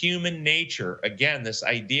human nature. Again, this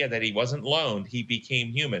idea that he wasn't loaned, he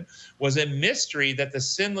became human, was a mystery that the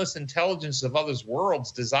sinless intelligence of others'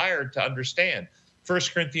 worlds desired to understand. 1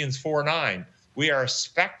 Corinthians 4:9, we are a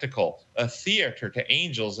spectacle, a theater to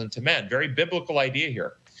angels and to men. Very biblical idea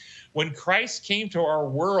here. When Christ came to our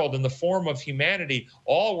world in the form of humanity,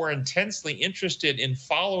 all were intensely interested in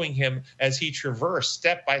following him as he traversed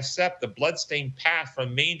step by step the bloodstained path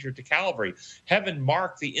from manger to Calvary. Heaven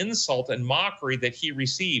marked the insult and mockery that he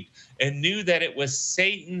received and knew that it was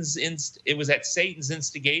at Satan's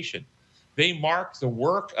instigation. They marked the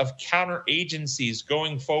work of counter agencies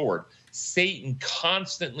going forward. Satan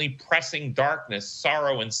constantly pressing darkness,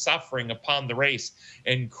 sorrow, and suffering upon the race,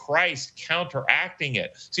 and Christ counteracting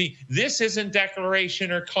it. See, this isn't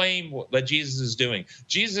declaration or claim that Jesus is doing.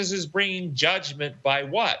 Jesus is bringing judgment by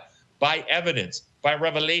what? By evidence, by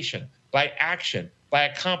revelation, by action, by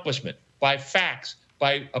accomplishment, by facts,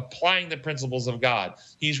 by applying the principles of God.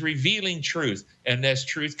 He's revealing truth, and as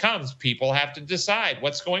truth comes, people have to decide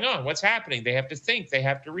what's going on, what's happening. They have to think, they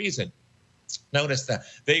have to reason. Notice that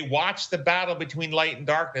they watched the battle between light and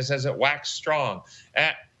darkness as it waxed strong.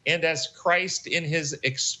 And as Christ in his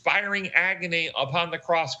expiring agony upon the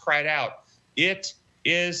cross cried out, "It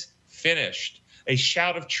is finished." A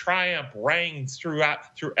shout of triumph rang through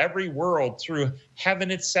every world, through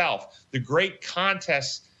heaven itself. The great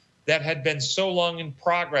contest that had been so long in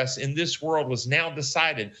progress in this world was now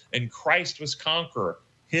decided, and Christ was conqueror.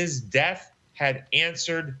 His death had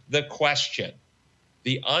answered the question,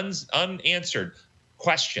 the unanswered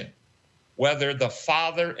question, whether the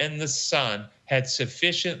Father and the Son had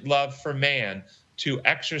sufficient love for man to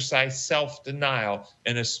exercise self-denial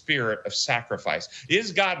and a spirit of sacrifice.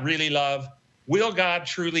 Is God really love? Will God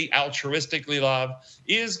truly altruistically love?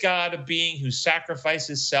 Is God a being who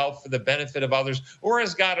sacrifices self for the benefit of others? Or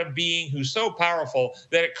is God a being who's so powerful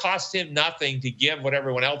that it costs him nothing to give what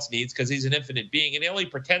everyone else needs because he's an infinite being and he only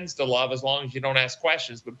pretends to love as long as you don't ask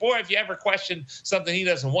questions? But boy, if you ever question something he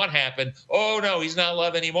doesn't want happen, oh no, he's not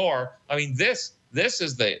love anymore. I mean, this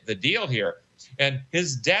is the deal here. And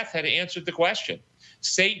his death had answered the question.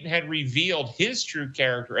 Satan had revealed his true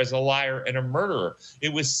character as a liar and a murderer.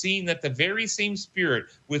 It was seen that the very same spirit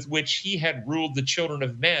with which he had ruled the children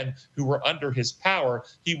of men who were under his power,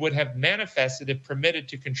 he would have manifested if permitted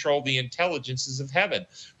to control the intelligences of heaven.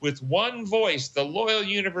 With one voice, the loyal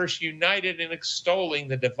universe united in extolling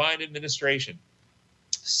the divine administration.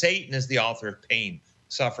 Satan is the author of pain,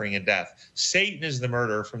 suffering, and death. Satan is the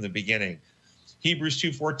murderer from the beginning. Hebrews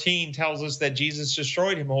 2:14 tells us that Jesus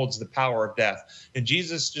destroyed him, holds the power of death. And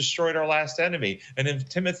Jesus destroyed our last enemy. And in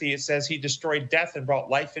Timothy, it says he destroyed death and brought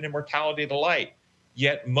life and immortality to light.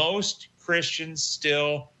 Yet most Christians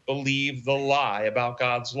still believe the lie about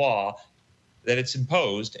God's law, that it's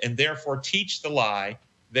imposed, and therefore teach the lie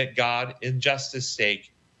that God, in justice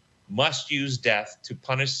sake, must use death to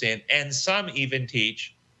punish sin. And some even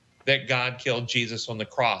teach that God killed Jesus on the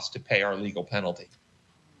cross to pay our legal penalty.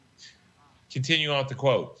 Continue on with the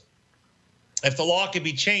quote. If the law could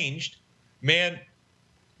be changed, man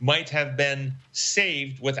might have been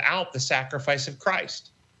saved without the sacrifice of Christ.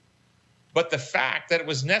 But the fact that it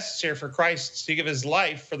was necessary for Christ to give his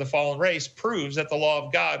life for the fallen race proves that the law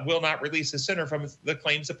of God will not release a sinner from the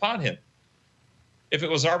claims upon him. If it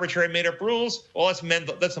was arbitrary, made-up rules, well, let's amend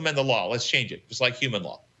the law. Let's change it, just like human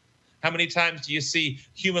law. How many times do you see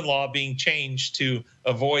human law being changed to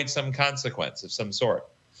avoid some consequence of some sort?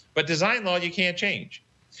 But design law, you can't change.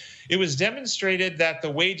 It was demonstrated that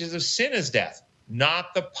the wages of sin is death,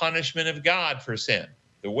 not the punishment of God for sin.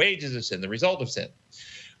 The wages of sin, the result of sin.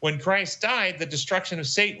 When Christ died, the destruction of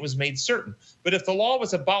Satan was made certain. But if the law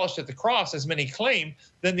was abolished at the cross, as many claim,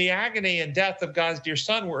 then the agony and death of God's dear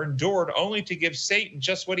Son were endured only to give Satan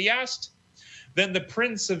just what he asked. Then the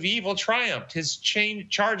prince of evil triumphed. His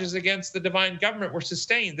charges against the divine government were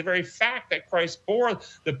sustained. The very fact that Christ bore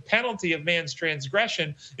the penalty of man's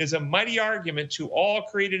transgression is a mighty argument to all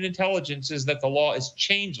created intelligences that the law is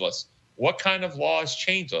changeless. What kind of law is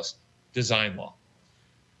changeless? Design law.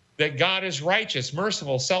 That God is righteous,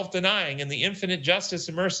 merciful, self-denying, and the infinite justice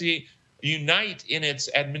and mercy unite in its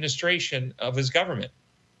administration of his government.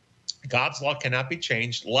 God's law cannot be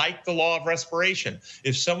changed, like the law of respiration.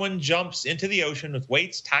 If someone jumps into the ocean with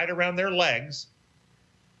weights tied around their legs,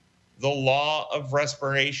 the law of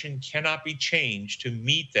respiration cannot be changed to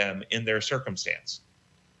meet them in their circumstance.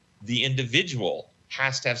 The individual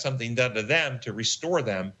has to have something done to them to restore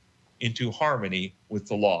them into harmony with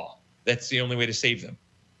the law. That's the only way to save them.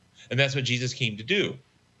 And that's what Jesus came to do,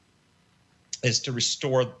 is to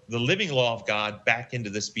restore the living law of God back into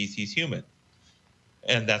the species human.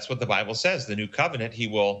 And that's what the Bible says. The new covenant, he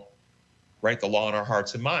will write the law in our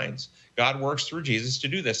hearts and minds. God works through Jesus to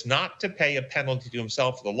do this, not to pay a penalty to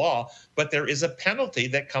himself for the law, but there is a penalty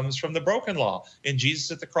that comes from the broken law. And Jesus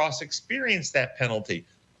at the cross experienced that penalty.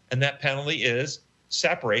 And that penalty is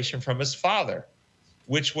separation from his Father,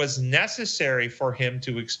 which was necessary for him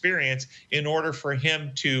to experience in order for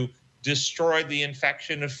him to destroy the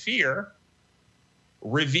infection of fear,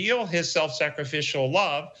 reveal his self-sacrificial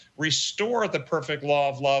love, restore the perfect law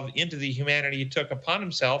of love into the humanity he took upon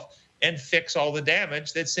himself, and fix all the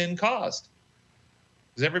damage that sin caused.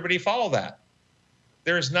 Does everybody follow that?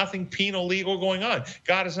 There is nothing penal, legal going on.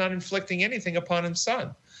 God is not inflicting anything upon his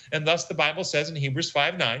Son. And thus the Bible says in Hebrews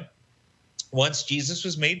 5:9, once Jesus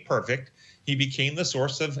was made perfect, he became the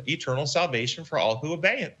source of eternal salvation for all who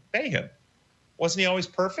obey him. Wasn't he always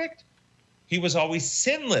perfect? He was always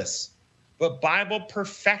sinless. But Bible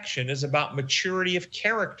perfection is about maturity of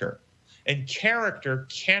character. And character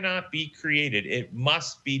cannot be created. It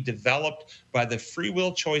must be developed by the free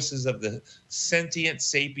will choices of the sentient,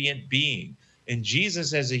 sapient being. And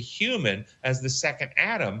Jesus, as a human, as the second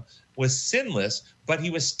Adam, was sinless, but he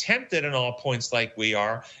was tempted in all points like we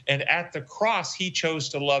are. And at the cross, he chose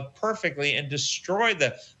to love perfectly and destroy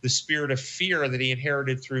the spirit of fear that he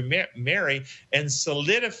inherited through Mary and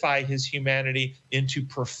solidify his humanity into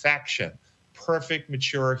perfection. perfect,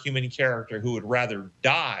 mature human character who would rather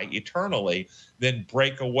die eternally than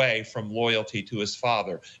break away from loyalty to his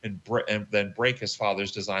Father and then break his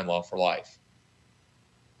Father's design law for life.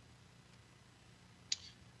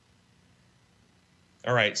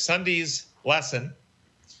 All right, Sunday's lesson,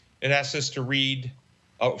 it asks us to read,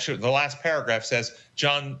 oh, sure, the last paragraph says,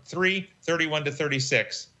 John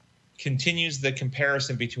 3:31-36 continues the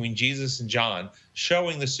comparison between Jesus and John,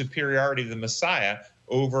 showing the superiority of the Messiah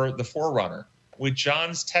over the forerunner. With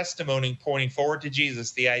John's testimony pointing forward to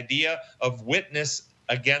Jesus, the idea of witness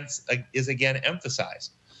is again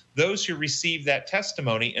emphasized. Those who receive that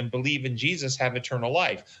testimony and believe in Jesus have eternal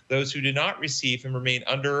life. Those who do not receive him remain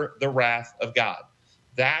under the wrath of God.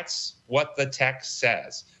 That's what the text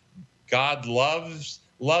says. God loves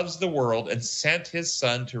the world and sent his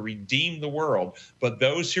Son to redeem the world, but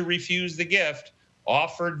those who refuse the gift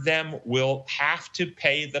offered them will have to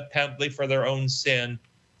pay the penalty for their own sins,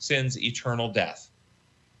 eternal death.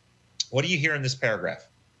 What do you hear in this paragraph?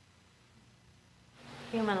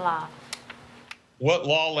 Human law. What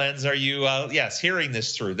law lens are you, hearing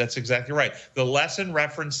this through? That's exactly right. The lesson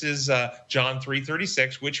references John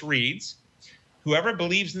 3:36, which reads, whoever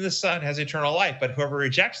believes in the Son has eternal life, but whoever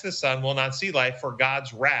rejects the Son will not see life, for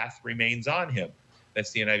God's wrath remains on him. That's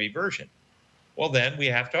the NIV version. Well, then we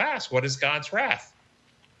have to ask, what is God's wrath?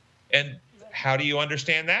 And how do you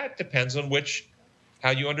understand that? Depends on how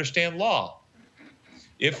you understand law.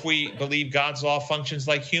 If we believe God's law functions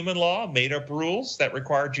like human law, made up rules that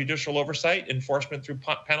require judicial oversight, enforcement through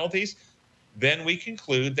penalties, then we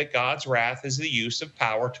conclude that God's wrath is the use of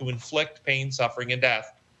power to inflict pain, suffering, and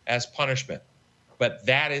death as punishment. But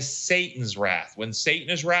that is Satan's wrath. When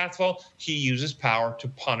Satan is wrathful, he uses power to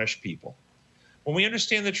punish people. When we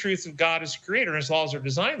understand the truth of God as creator and his laws are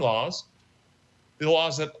design laws, the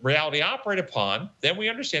laws that reality operate upon, then we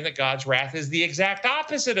understand that God's wrath is the exact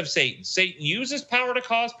opposite of Satan. Satan uses power to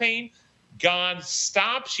cause pain. God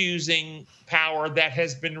stops using power that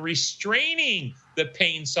has been restraining the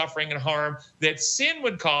pain, suffering, and harm that sin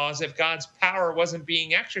would cause if God's power wasn't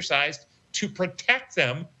being exercised to protect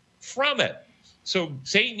them from it. So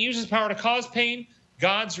Satan uses power to cause pain.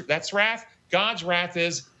 That's wrath. God's wrath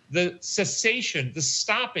is the cessation, the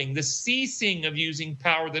stopping, the ceasing of using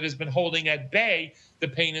power that has been holding at bay the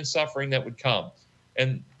pain and suffering that would come.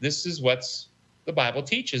 And this is what the Bible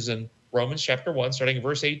teaches in Romans chapter 1, starting in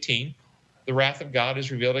verse 18. The wrath of God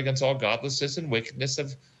is revealed against all godlessness and wickedness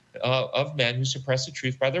of men who suppress the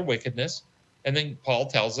truth by their wickedness. And then Paul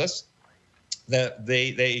tells us that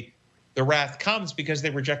the wrath comes because they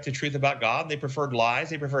rejected truth about God. They preferred lies.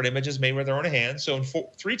 They preferred images made with their own hands. So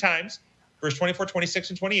three times, verse 24, 26,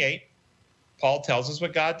 and 28, Paul tells us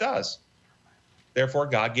what God does. Therefore,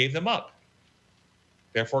 God gave them up.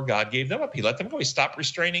 Therefore, God gave them up. He let them go. He stopped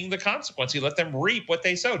restraining the consequence. He let them reap what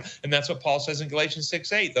they sowed. And that's what Paul says in Galatians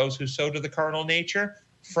 6:8. Those who sow to the carnal nature,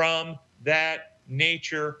 from that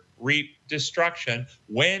nature reap destruction,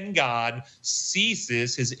 when God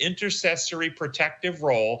ceases his intercessory protective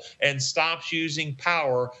role and stops using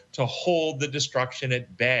power to hold the destruction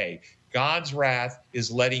at bay. God's wrath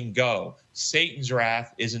is letting go. Satan's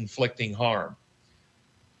wrath is inflicting harm.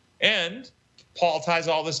 And Paul ties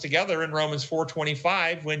all this together in Romans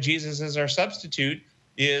 4:25 when Jesus is our substitute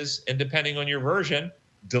is, and depending on your version,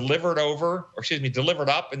 delivered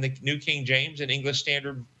up in the New King James and English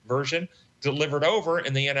Standard Version, delivered over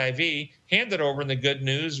in the NIV, handed over in the Good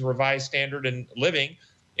News, Revised Standard and Living,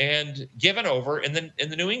 and given over in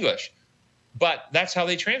the New English. But that's how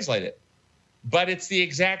they translate it. But it's the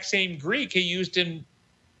exact same Greek he used in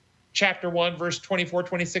chapter 1, verse 24,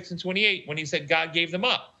 26, and 28 when he said God gave them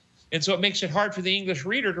up. And so it makes it hard for the English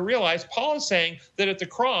reader to realize Paul is saying that at the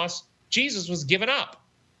cross, Jesus was given up.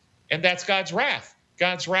 And that's God's wrath.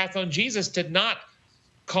 God's wrath on Jesus did not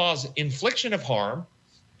cause infliction of harm.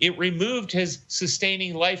 It removed his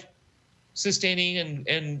sustaining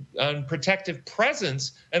and protective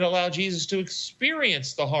presence and allowed Jesus to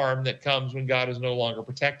experience the harm that comes when God is no longer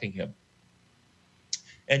protecting him.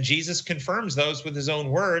 And Jesus confirms those with his own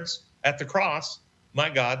words at the cross. My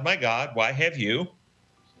God, why have you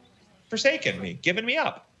forsaken me, given me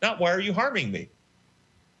up? Not why are you harming me?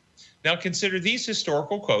 Now consider these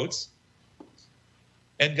historical quotes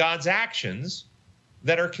and God's actions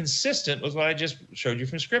that are consistent with what I just showed you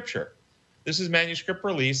from Scripture. This is manuscript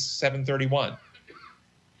release 731.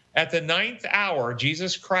 At the 9th hour,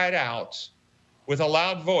 Jesus cried out with a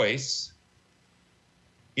loud voice,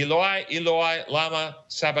 Eloi, Eloi, lama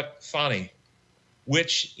sabachthani,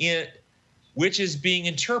 which is being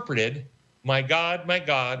interpreted, my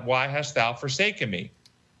God, why hast thou forsaken me?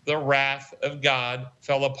 The wrath of God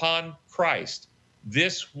fell upon Christ.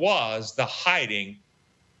 This was the hiding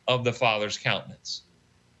of the Father's countenance.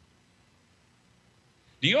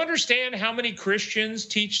 Do you understand how many Christians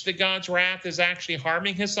teach that God's wrath is actually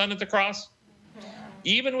harming his son at the cross?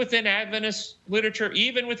 Even within Adventist literature,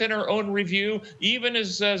 even within our own review, even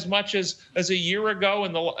as much as a year ago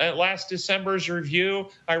in the last December's review,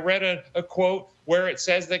 I read a quote where it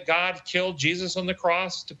says that God killed Jesus on the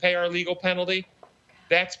cross to pay our legal penalty.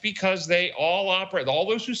 That's because they all operate, all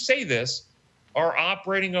those who say this are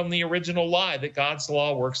operating on the original lie that God's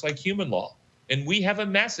law works like human law. And we have a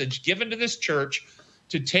message given to this church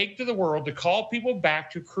to take to the world to call people back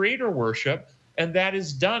to creator worship. And that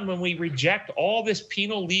is done when we reject all this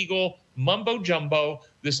penal legal mumbo jumbo,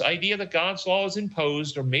 this idea that God's law is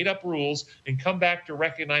imposed or made up rules, and come back to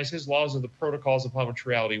recognize his laws are the protocols upon which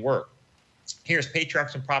reality work. Here's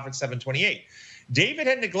Patriarchs and Prophets 7:28. David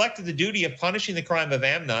had neglected the duty of punishing the crime of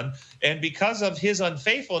Amnon, and because of his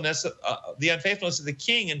unfaithfulness, the unfaithfulness of the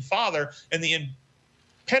king and father, and the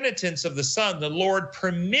impenitence of the son, the Lord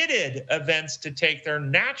permitted events to take their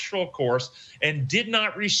natural course and did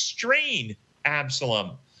not restrain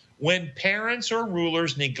Absalom. When parents or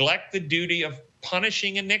rulers neglect the duty of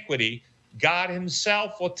punishing iniquity, God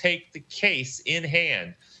himself will take the case in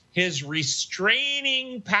hand. His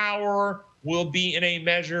restraining power will be in a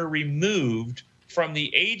measure removed from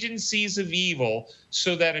the agencies of evil,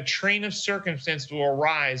 so that a train of circumstance will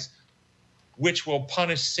arise which will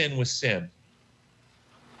punish sin with sin.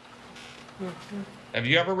 Have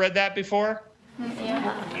you ever read that before?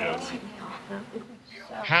 Yes.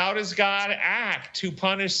 How does God act to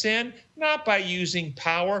punish sin? Not by using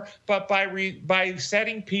power, but by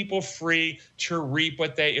setting people free to reap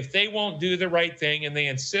what if they won't do the right thing and they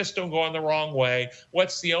insist on going the wrong way,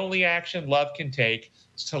 what's the only action love can take?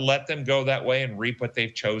 Is to let them go that way and reap what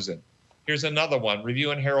they've chosen. Here's another one.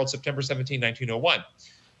 Review and Herald, September 17, 1901.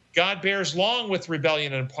 God bears long with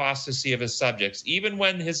rebellion and apostasy of his subjects. Even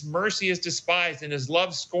when his mercy is despised and his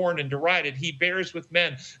love scorned and derided, he bears with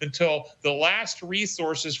men until the last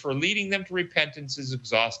resources for leading them to repentance is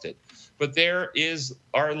exhausted. But there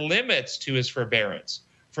are limits to his forbearance.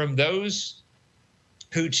 From those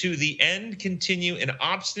who to the end continue in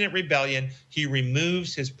obstinate rebellion, he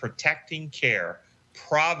removes his protecting care.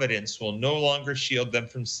 Providence will no longer shield them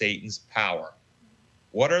from Satan's power.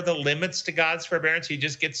 What are the limits to God's forbearance? He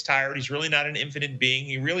just gets tired. He's really not an infinite being.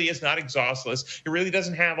 He really is not exhaustless. He really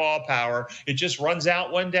doesn't have all power. It just runs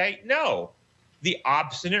out one day. No. The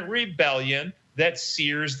obstinate rebellion that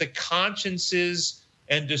sears the consciences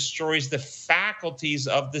and destroys the faculties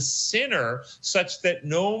of the sinner, such that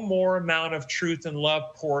no more amount of truth and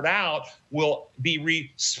love poured out will be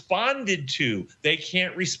responded to. They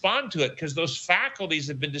can't respond to it because those faculties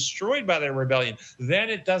have been destroyed by their rebellion. Then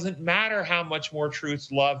it doesn't matter how much more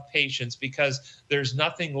truth, love, patience, because there's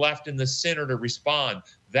nothing left in the sinner to respond.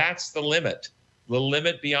 That's the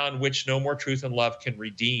limit beyond which no more truth and love can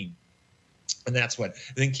redeem. And that's what,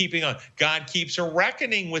 and then keeping on, God keeps a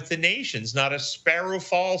reckoning with the nations. Not a sparrow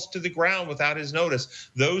falls to the ground without his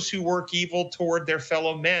notice. Those who work evil toward their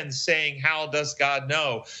fellow men, saying, how does God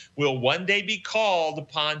know, will one day be called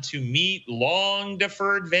upon to meet long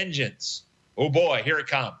deferred vengeance. Oh boy, here it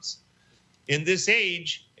comes. In this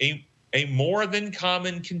age, a more than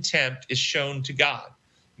common contempt is shown to God.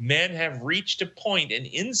 Men have reached a point in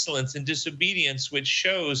insolence and disobedience which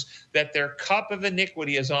shows that their cup of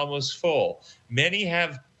iniquity is almost full. Many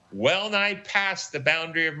have well nigh passed the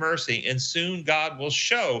boundary of mercy, and soon God will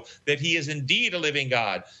show that he is indeed a living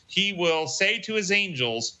God. He will say to his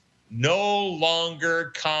angels, no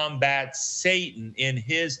longer combat Satan in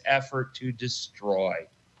his effort to destroy.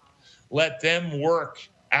 Let him work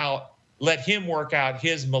out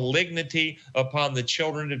his malignity upon the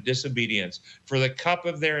children of disobedience, for the cup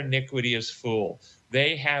of their iniquity is full.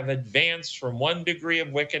 They have advanced from one degree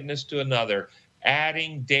of wickedness to another,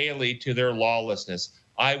 adding daily to their lawlessness.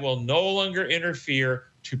 I will no longer interfere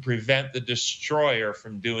to prevent the destroyer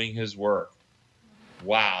from doing his work.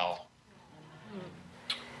 Wow.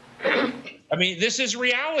 I mean, this is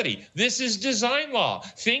reality. This is design law.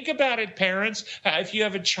 Think about it, parents. If you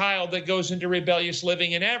have a child that goes into rebellious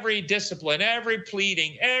living, in every discipline, every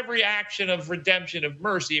pleading, every action of redemption, of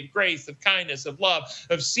mercy, of grace, of kindness, of love,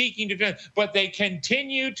 of seeking to, but they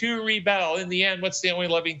continue to rebel. In the end, what's the only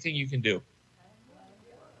loving thing you can do?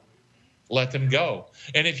 Let them go.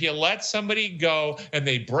 And if you let somebody go and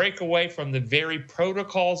they break away from the very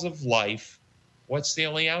protocols of life, what's the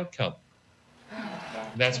only outcome?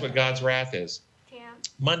 That's what God's wrath is. Tim,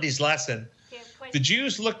 Monday's lesson. question. The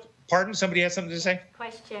Jews looked, pardon, somebody has something to say?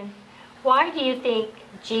 Question. Why do you think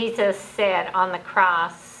Jesus said on the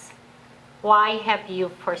cross, why have you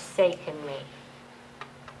forsaken me?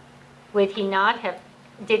 Would he not have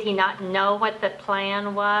did he not know what the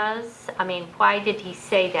plan was? I mean, why did he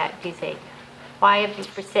say that, do you think? Why have you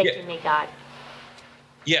forsaken me, God?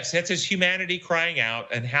 Yes, that's his humanity crying out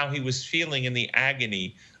and how he was feeling in the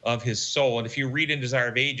agony of his soul. And if you read in Desire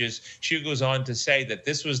of Ages, she goes on to say that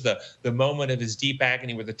this was the moment of his deep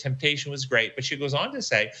agony where the temptation was great. But she goes on to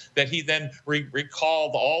say that he then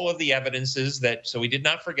recalled all of the evidences that, so he did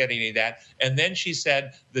not forget any of that. And then she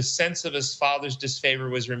said the sense of his father's disfavor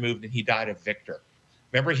was removed and he died a victor.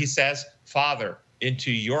 Remember, he says, Father,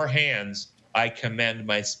 into your hands I commend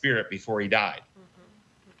my spirit before he died.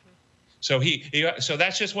 So so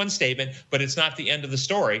that's just one statement, but it's not the end of the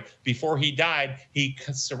story. Before he died, he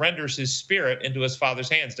surrenders his spirit into his Father's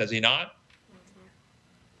hands, does he not?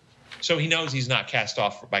 So he knows he's not cast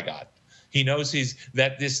off by God. He knows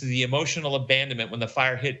that this is the emotional abandonment when the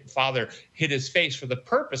Father hit his face for the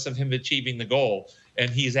purpose of him achieving the goal,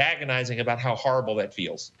 and he's agonizing about how horrible that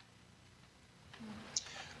feels.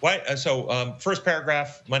 First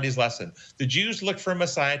paragraph, Monday's lesson. The Jews looked for a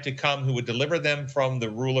Messiah to come who would deliver them from the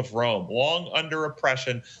rule of Rome. Long under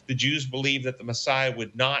oppression, the Jews believed that the Messiah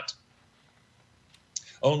would not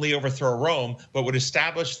only overthrow Rome, but would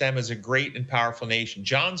establish them as a great and powerful nation.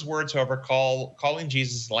 John's words, however, calling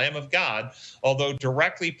Jesus Lamb of God, although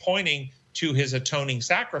directly pointing to his atoning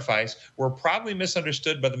sacrifice, were probably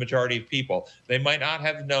misunderstood by the majority of people. They might not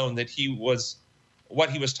have known that what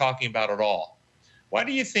he was talking about at all. Why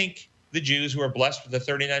do you think the Jews who are blessed with the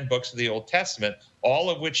 39 books of the Old Testament, all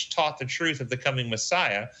of which taught the truth of the coming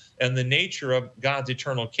Messiah and the nature of God's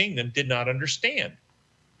eternal kingdom, did not understand?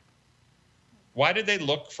 Why did they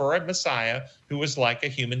look for a Messiah who was like a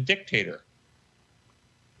human dictator?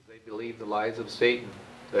 They believed the lies of Satan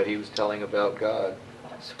that he was telling about God.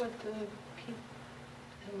 That's what the people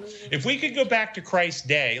If we could go back to Christ's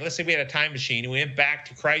day, let's say we had a time machine and we went back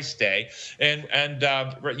to Christ's day, and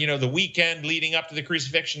the weekend leading up to the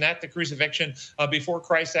crucifixion, at the crucifixion, before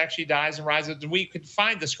Christ actually dies and rises, we could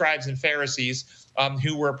find the scribes and Pharisees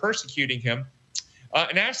who were persecuting him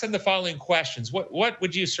and ask them the following questions. What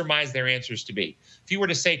would you surmise their answers to be? If you were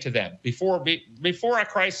to say to them before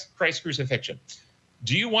Christ's crucifixion,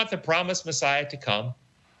 do you want the promised Messiah to come?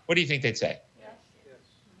 What do you think they'd say?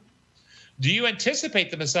 Do you anticipate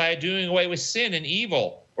the Messiah doing away with sin and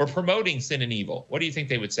evil or promoting sin and evil? What do you think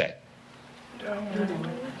they would say?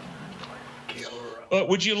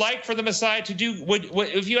 Would you like for the Messiah to do,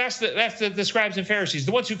 if you ask the scribes and Pharisees,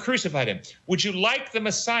 the ones who crucified him, would you like the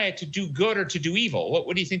Messiah to do good or to do evil?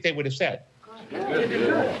 What do you think they would have said?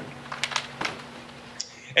 Good.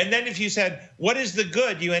 And then if you said, what is the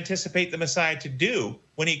good you anticipate the Messiah to do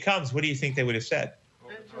when he comes? What do you think they would have said?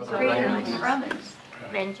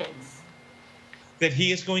 Vengeance. That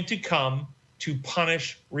he is going to come to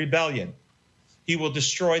punish rebellion. He will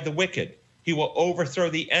destroy the wicked. He will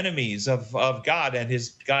overthrow the enemies of God and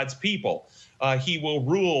God's people. He will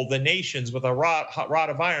rule the nations with a rod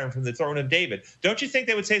of iron from the throne of David. Don't you think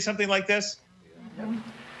they would say something like this? Yeah.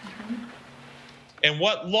 And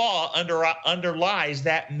what law underlies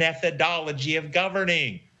that methodology of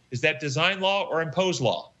governing? Is that design law or imposed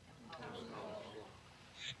law?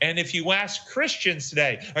 And if you ask Christians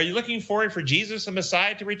today, are you looking forward for Jesus, the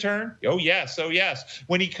Messiah, to return? Oh, yes. Oh, yes.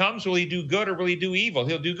 When he comes, will he do good or will he do evil?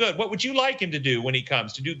 He'll do good. What would you like him to do when he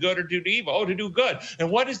comes? To do good or do evil? Oh, to do good. And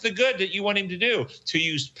what is the good that you want him to do? To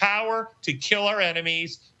use power to kill our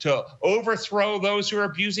enemies, to overthrow those who are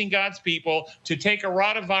abusing God's people, to take a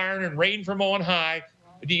rod of iron and reign from on high.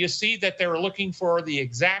 Do you see that they're looking for the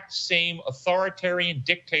exact same authoritarian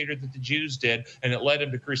dictator that the Jews did, and it led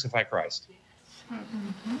them to crucify Christ?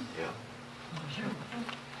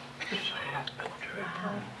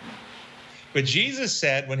 But Jesus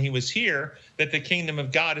said when he was here that the kingdom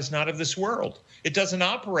of God is not of this world. It doesn't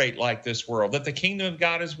operate like this world, that the kingdom of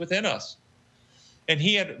God is within us. And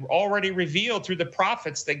he had already revealed through the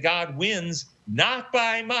prophets that God wins not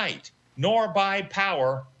by might nor by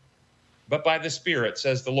power, but by the Spirit,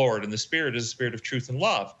 says the Lord. And the Spirit is the Spirit of truth and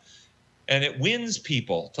love. And it wins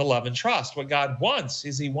people to love and trust. What God wants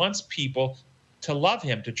is he wants people to love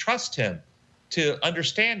him, to trust him, to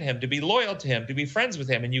understand him, to be loyal to him, to be friends with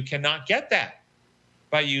him. And you cannot get that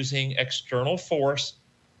by using external force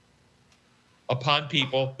upon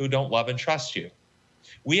people who don't love and trust you.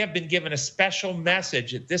 We have been given a special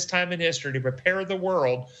message at this time in history to prepare the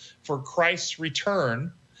world for Christ's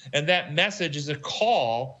return. And that message is a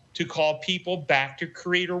call to call people back to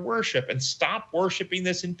creator worship and stop worshiping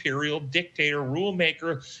this imperial dictator, rule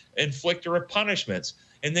maker, inflictor of punishments.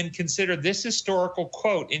 And then consider this historical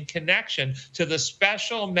quote in connection to the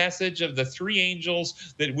special message of the three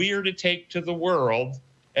angels that we are to take to the world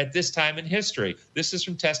at this time in history. This is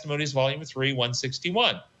from Testimonies, Volume 3,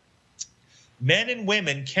 161. Men and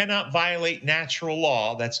women cannot violate natural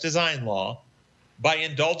law, that's design law, by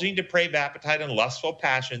indulging depraved appetite and lustful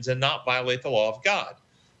passions and not violate the law of God.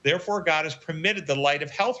 Therefore, God has permitted the light of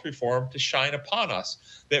health reform to shine upon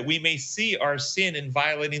us, that we may see our sin in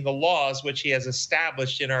violating the laws which he has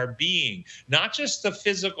established in our being. Not just the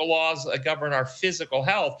physical laws that govern our physical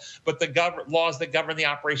health, but the laws that govern the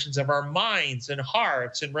operations of our minds and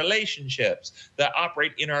hearts and relationships that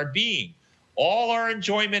operate in our being. All our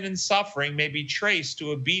enjoyment and suffering may be traced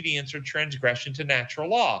to obedience or transgression to natural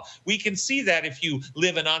law. We can see that if you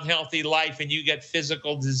live an unhealthy life and you get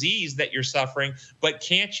physical disease that you're suffering, but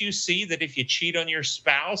can't you see that if you cheat on your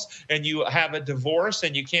spouse and you have a divorce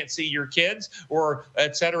and you can't see your kids, or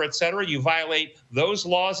et cetera, you violate those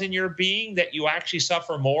laws in your being, that you actually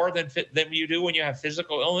suffer more than you do when you have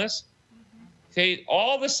physical illness? Okay,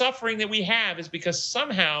 all the suffering that we have is because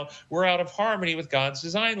somehow we're out of harmony with God's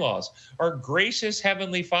design laws. Our gracious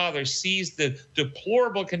Heavenly Father sees the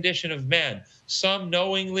deplorable condition of men. Some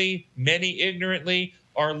knowingly, many ignorantly,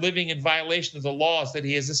 are living in violation of the laws that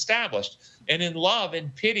he has established. And in love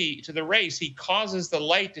and pity to the race, he causes the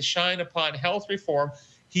light to shine upon health reform.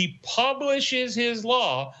 He publishes his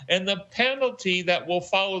law and the penalty that will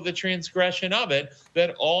follow the transgression of it,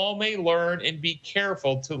 that all may learn and be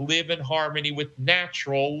careful to live in harmony with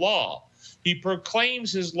natural law. He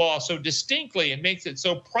proclaims his law so distinctly and makes it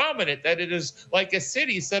so prominent that it is like a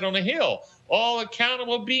city set on a hill. All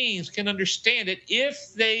accountable beings can understand it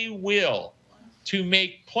if they will. To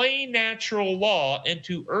make plain natural law and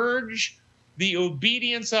to urge the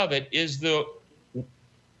obedience of it is the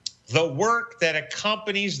work that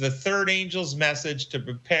accompanies the third angel's message to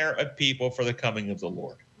prepare a people for the coming of the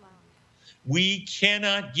Lord. Wow. We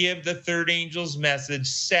cannot give the third angel's message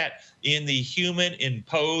set in the human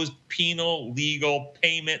imposed penal legal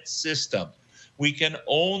payment system. We can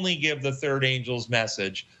only give the third angel's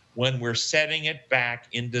message when we're setting it back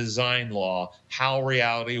in design law, how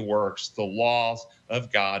reality works, the laws of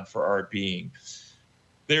God for our being.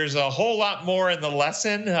 There's a whole lot more in the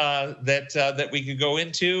lesson that we could go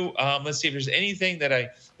into. Let's see if there's anything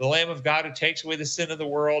that the Lamb of God who takes away the sin of the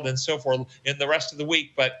world and so forth in the rest of the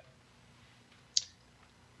week. But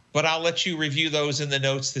I'll let you review those in the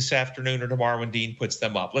notes this afternoon or tomorrow when Dean puts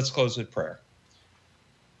them up. Let's close with prayer.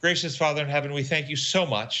 Gracious Father in heaven, we thank you so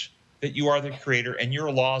much that you are the creator and your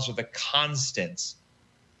laws are the constants,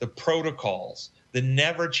 the protocols, the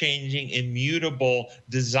never-changing, immutable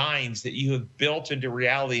designs that you have built into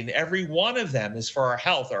reality. And every one of them is for our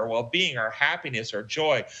health, our well-being, our happiness, our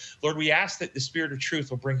joy. Lord, we ask that the Spirit of truth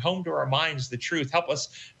will bring home to our minds the truth. Help us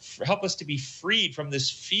to be freed from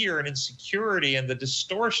this fear and insecurity and the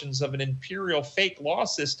distortions of an imperial fake law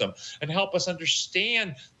system, and help us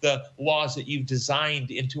understand the laws that you've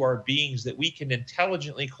designed into our beings, that we can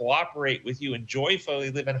intelligently cooperate with you and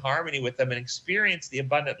joyfully live in harmony with them and experience the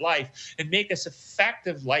abundant life, and make us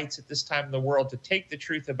effective lights at this time in the world to take the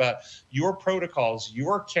truth about your protocols,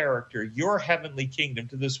 your character, your heavenly kingdom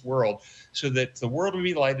to this world, so that the world will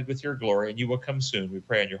be lighted with your glory and you will come soon. We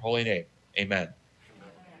pray in your holy name. Amen.